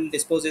entitled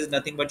dispose is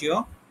nothing but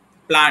your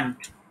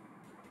plant.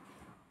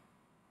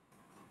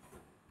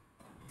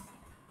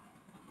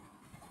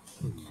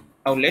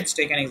 Now let's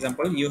take an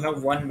example. You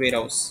have one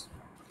warehouse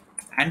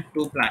and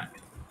two plant.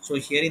 So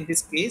here in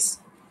this case,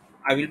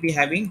 I will be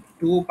having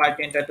two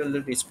party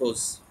entitled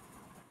dispose.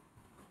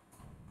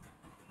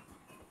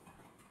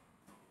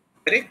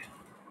 Correct.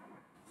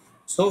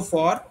 So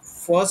for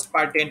first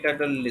party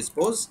entitled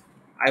dispose,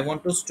 I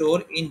want to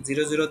store in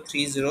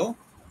 0030.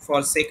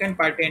 For second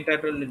party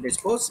entitled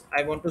dispose,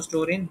 I want to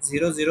store in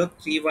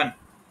 0031.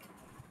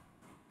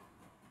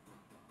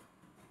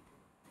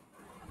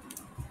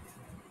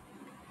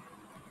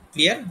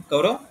 Clear,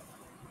 Gaurav?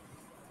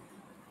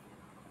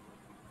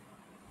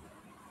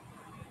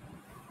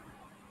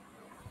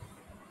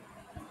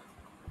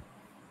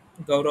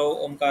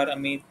 Gaurav, Omkar,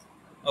 Amit.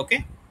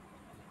 Okay,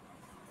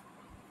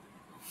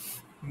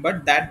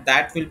 but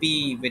that will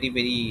be very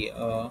very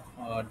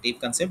deep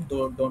concept.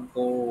 Don't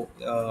go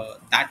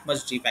that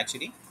much deep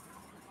actually.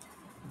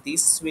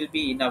 This will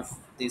be enough.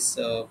 This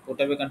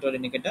portable control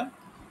indicator,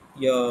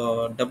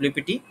 your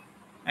WPT,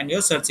 and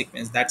your search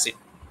sequence. That's it.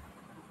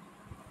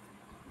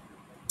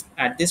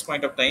 At this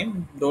point of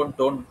time,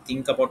 don't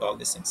think about all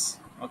these things.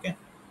 Okay,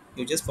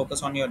 you just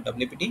focus on your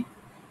WPT,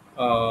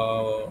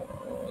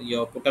 uh,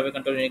 your portable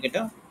control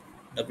indicator,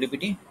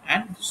 WPT,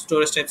 and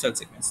storage type search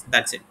sequence.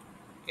 That's it.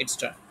 It's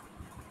done.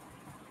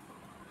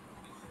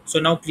 So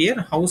now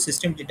clear how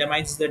system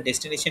determines the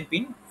destination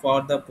pin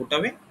for the put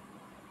away.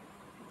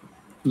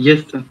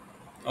 Yes, sir.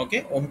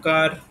 Okay,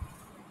 Omkar,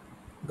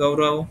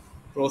 Gaurav,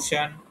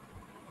 Roshan,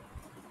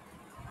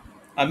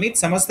 Amit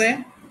समझते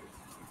हैं?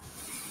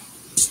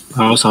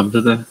 हो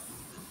समजत आहे.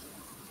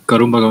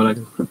 करून बघावं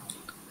लागेल.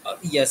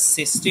 Yes,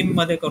 system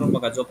मध्ये करून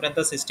बघा. जोपर्यंत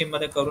सिस्टीम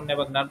मध्ये करून नाही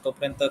बघणार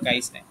तोपर्यंत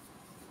काहीच नाही.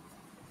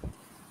 हम्म.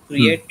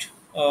 Create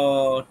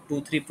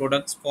 2-3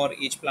 products for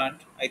each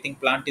plant. I think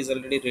plant is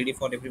already ready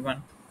for everyone.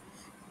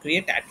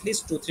 Create at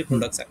least 2-3 hmm.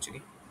 products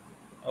actually.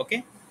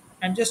 Okay,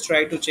 and just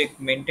try to check,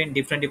 maintain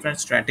different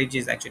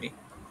strategies actually.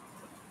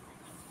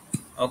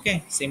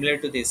 Okay, similar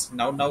to this.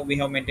 Now we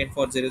have maintained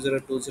for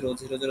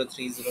 0020,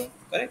 0030,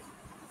 correct?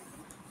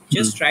 Hmm.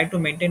 Just try to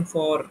maintain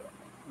for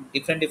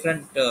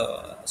different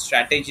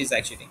strategies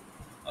actually.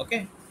 Okay,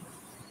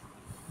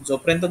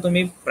 जोपर्यंत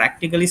तुम्ही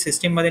practically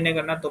system मध्ये नाही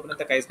करणार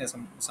तोपर्यंत काहीच नाही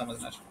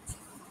समजणार.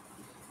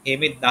 हे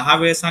मी 10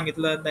 वेळ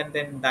सांगितलं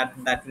then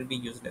that will be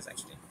useless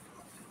actually.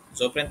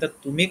 जोपर्यंत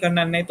तुम्ही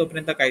करणार नाही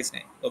तोपर्यंत काहीच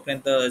नाही,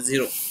 तोपर्यंत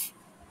झिरो.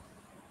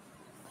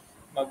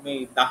 मग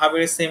मी 10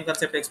 वेळेस सेम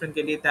कन्सेप्ट एक्सप्लेन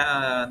केली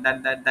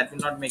that will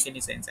not make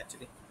any sense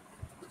actually.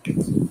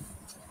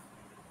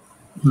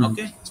 Hmm.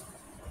 Okay,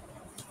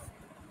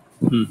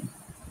 hmm.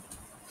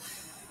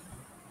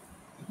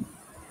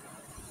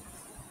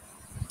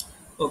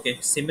 okay,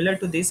 similar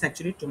to this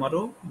actually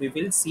tomorrow we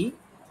will see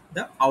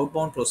the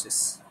outbound process.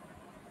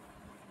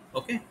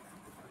 Okay,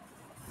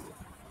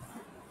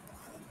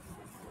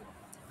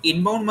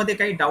 inbound मध्ये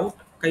काही डाऊट,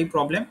 काही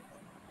प्रॉब्लेम?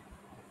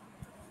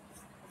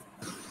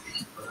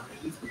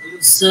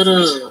 सर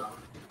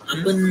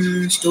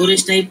आपण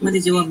storage type मध्ये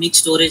जेव्हा mix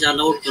storage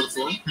allowed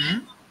करतो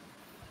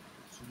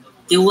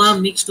तेव्हा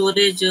mix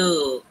storage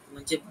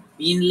म्हणजे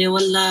बिन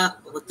लेवलला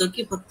होतं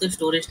की फक्त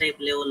स्टोरेज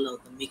टाईप लेवलला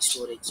होतं मिक्स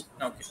स्टोरेज?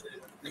 ओके,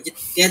 म्हणजे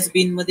त्याच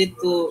बिन मध्ये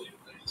तो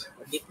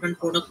डिफरंट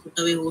प्रोडक्ट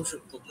कुठे होऊ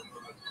शकतो का?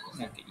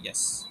 okay,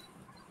 yes.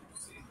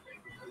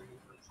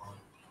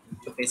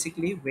 So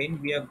basically when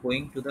we are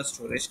going to the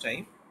storage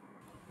type,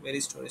 where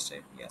is storage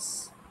type?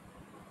 Yes,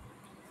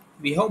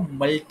 we have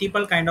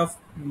multiple kind of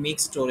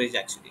mixed storage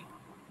actually.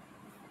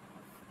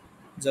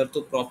 जर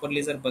तो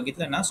प्रॉपरली जर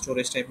बघितलं ना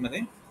स्टोरेज टाईप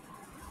मध्ये,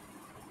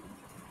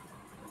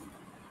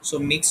 सो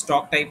mix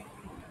stock type,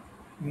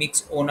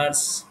 mix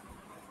owners,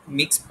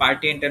 mix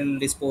party internal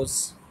dispose,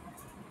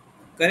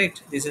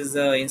 correct? This is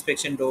the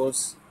inspection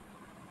doors.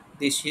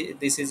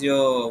 This is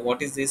your,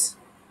 what is this,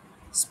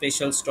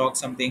 special stock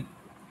something.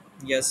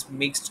 Yes,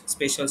 mixed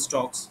special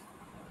stocks,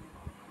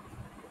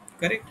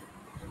 correct?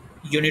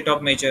 Unit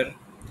of major,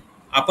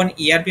 आपण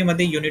ERP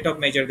मध्ये unit of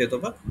major देतो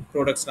बघ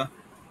प्रोडक्ट्सला.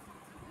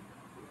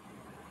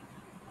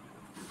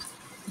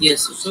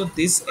 Yes, So yes.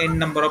 this n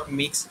number of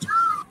mixed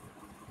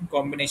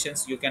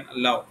combinations you can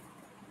allow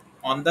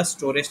on the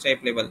storage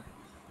type level.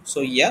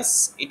 So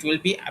yes, it will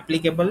be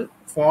applicable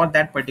for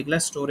that particular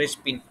storage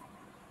pin.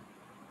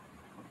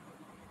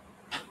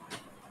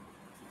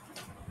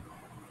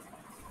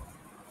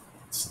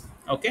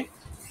 Okay.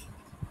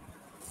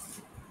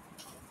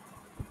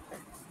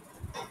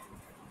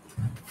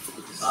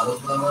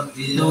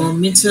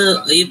 Means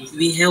if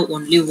we have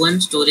only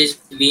one storage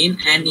bin,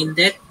 and in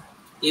that,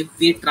 if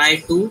we try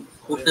to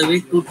put away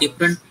two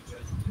different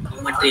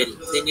material,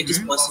 then it is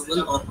Mhm.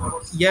 possible or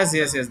not? Yes.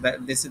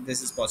 That this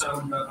is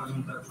possible.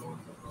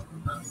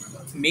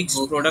 Mixed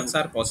Okay, products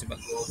okay. are possible.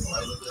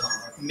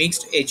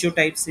 Mixed HU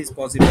types is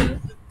possible.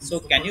 So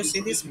can you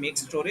see this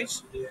mixed storage?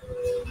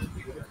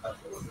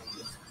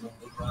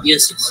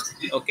 Yes, yes.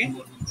 Okay.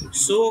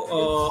 So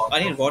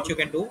Anil, what you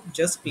can do,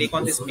 just click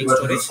on this mixed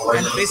storage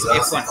and press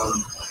F1.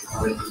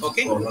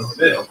 Okay.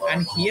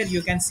 And here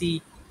you can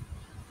see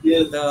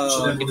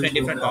the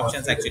different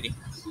options actually.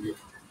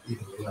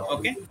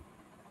 Okay.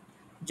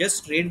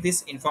 Just read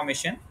this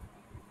information,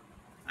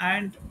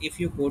 and if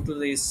you go to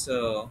this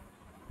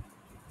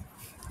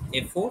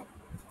F4,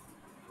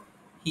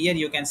 here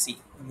you can see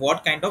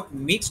what kind of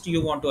mixed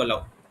you want to allow.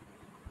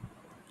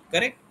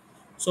 Correct.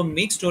 So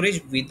mixed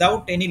storage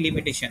without any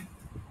limitation.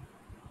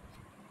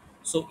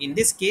 So in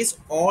this case,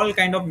 all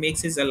kind of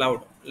mix is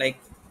allowed, like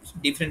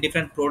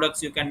different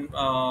products you can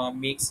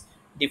mix,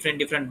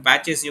 different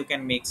batches you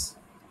can mix.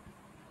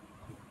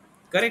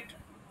 Correct.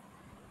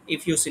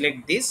 If you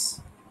select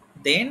this,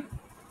 then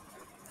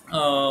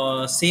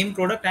same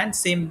product and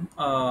same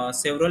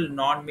several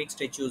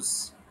non-mixed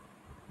HUs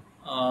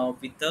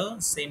with the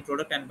same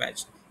product and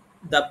batch.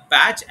 The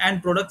batch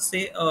and product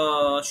say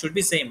should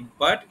be same,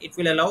 but it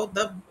will allow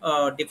the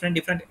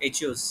different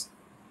HUs.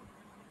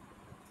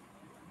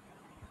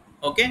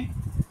 Okay.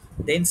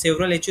 Then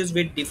several HUs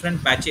with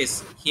different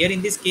batches. Here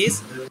in this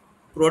case,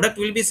 product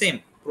will be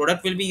same.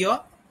 Product will be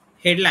your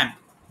headlamp,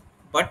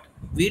 but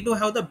we do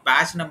have the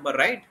batch number,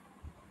 right?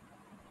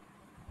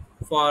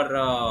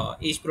 For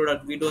each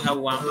product, we do have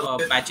one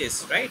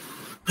batches, right?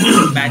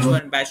 So batch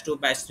one, batch two,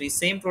 batch three,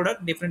 same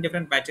product,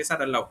 different batches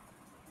are allowed.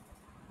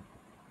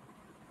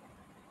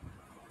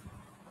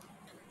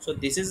 So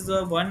this is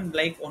the one,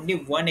 like only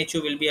one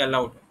HU will be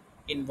allowed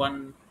in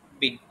one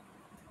bin.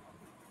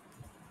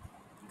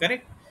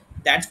 Correct.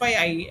 That's why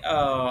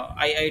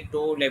I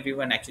told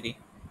everyone actually,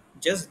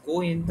 just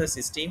go in the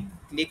system,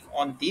 click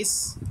on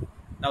this.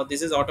 Now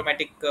this is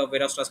automatic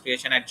warehouse trust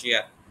creation at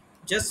GR.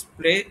 Just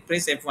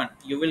press F1,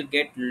 you will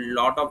get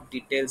lot of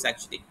details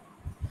actually.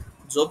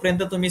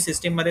 जोपर्यंत तुम्ही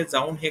system मध्ये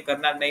जाऊन हे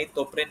करणार नाही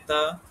तोपर्यंत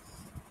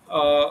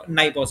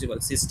नाही possible,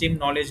 system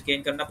knowledge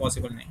gain करणं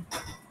possible नाही.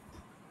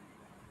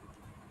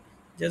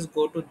 Just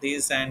go to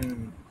this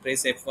and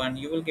press F1,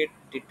 you will get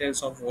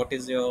details of what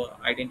is your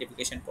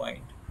identification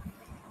point.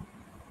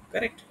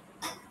 Correct.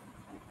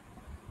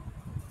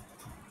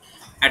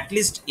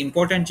 At least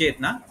important जे आहेत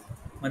ना,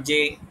 म्हणजे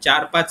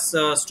 4-5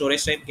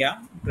 स्टोरेज टाईप घ्या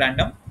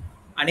रँडम,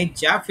 आणि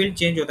ज्या फील्ड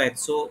चेंज होत आहेत,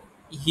 सो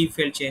ही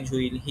फील्ड चेंज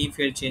होईल, ही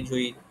फील्ड चेंज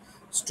होईल,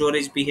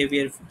 स्टोरेज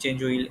बिहेवियर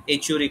चेंज होईल,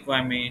 HU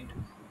requirement,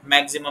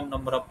 maximum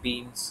number of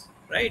pins,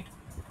 right.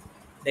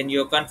 Then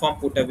your confirm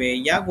put away,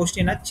 या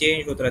गोष्टी ना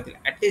चेंज होत राहतील.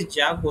 ॲटलिस्ट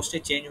ज्या गोष्टी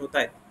चेंज होत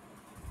आहेत,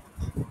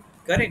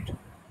 correct,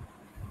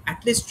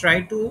 at least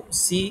try to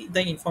see the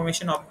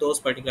information of those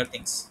particular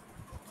things.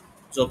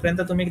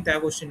 जोपर्यंत तुम्ही त्या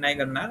गोष्टी नाही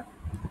करणार,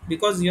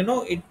 because you know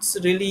it's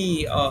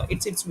really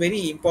it's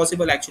very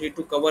impossible actually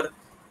to cover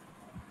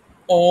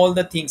all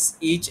the things,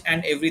 each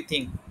and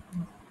everything.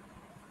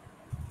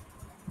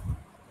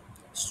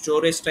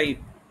 Storage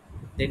type,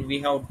 then we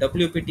have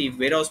WPT,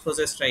 warehouse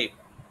process type.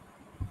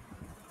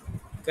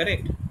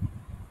 Correct.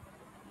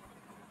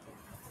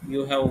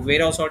 You have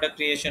warehouse order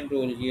creation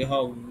rule, you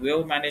have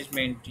wave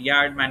management,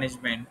 yard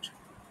management.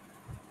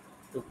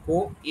 To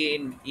go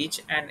in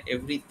each and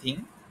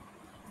everything,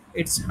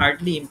 it's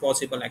hardly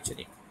impossible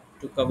actually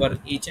to cover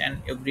each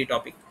and every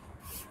topic,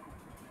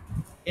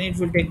 and it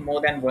will take more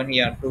than 1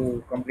 year to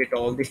complete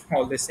all the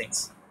all these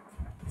things.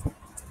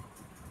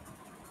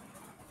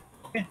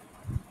 Okay.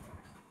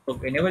 So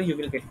whenever you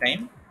will get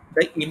time,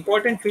 the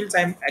important fields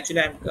I'm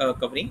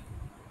covering.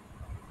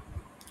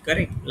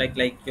 Correct.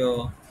 Like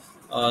your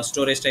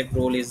storage type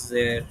role is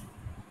there.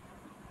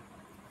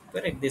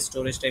 Correct. This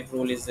storage type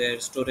role is there.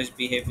 Storage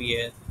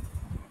behavior.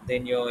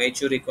 Then your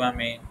HU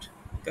requirement.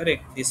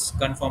 Correct. This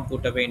confirm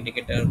put away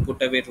indicator.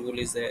 Put away rule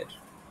is there.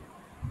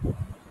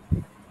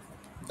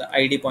 The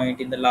ID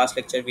point in the last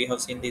lecture we have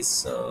seen this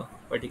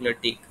particular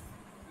tick.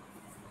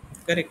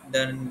 Correct.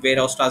 Then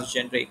warehouse task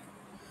generic.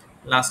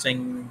 Last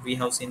time we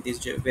have seen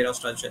this warehouse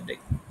task generic.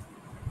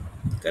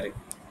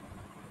 Correct.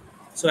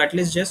 So at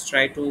least just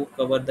try to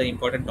cover the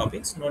important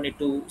topics. No need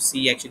to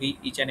see actually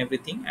each and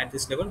everything at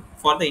this level.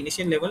 For the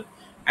initial level,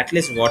 at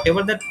least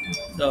whatever the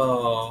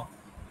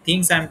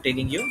things I'm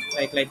telling you,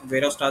 like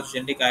warehouse task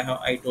generic,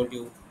 I told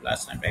you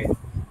last time, right?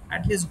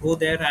 At least go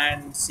there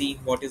and see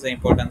what is the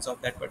importance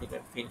of that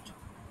particular field.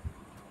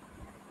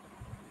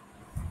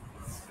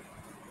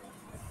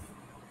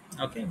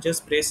 Okay,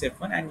 just press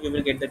F1 and you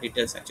will get the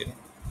details actually.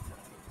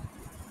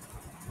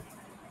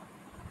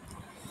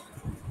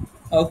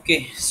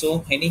 Okay,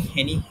 so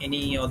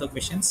any other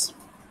questions?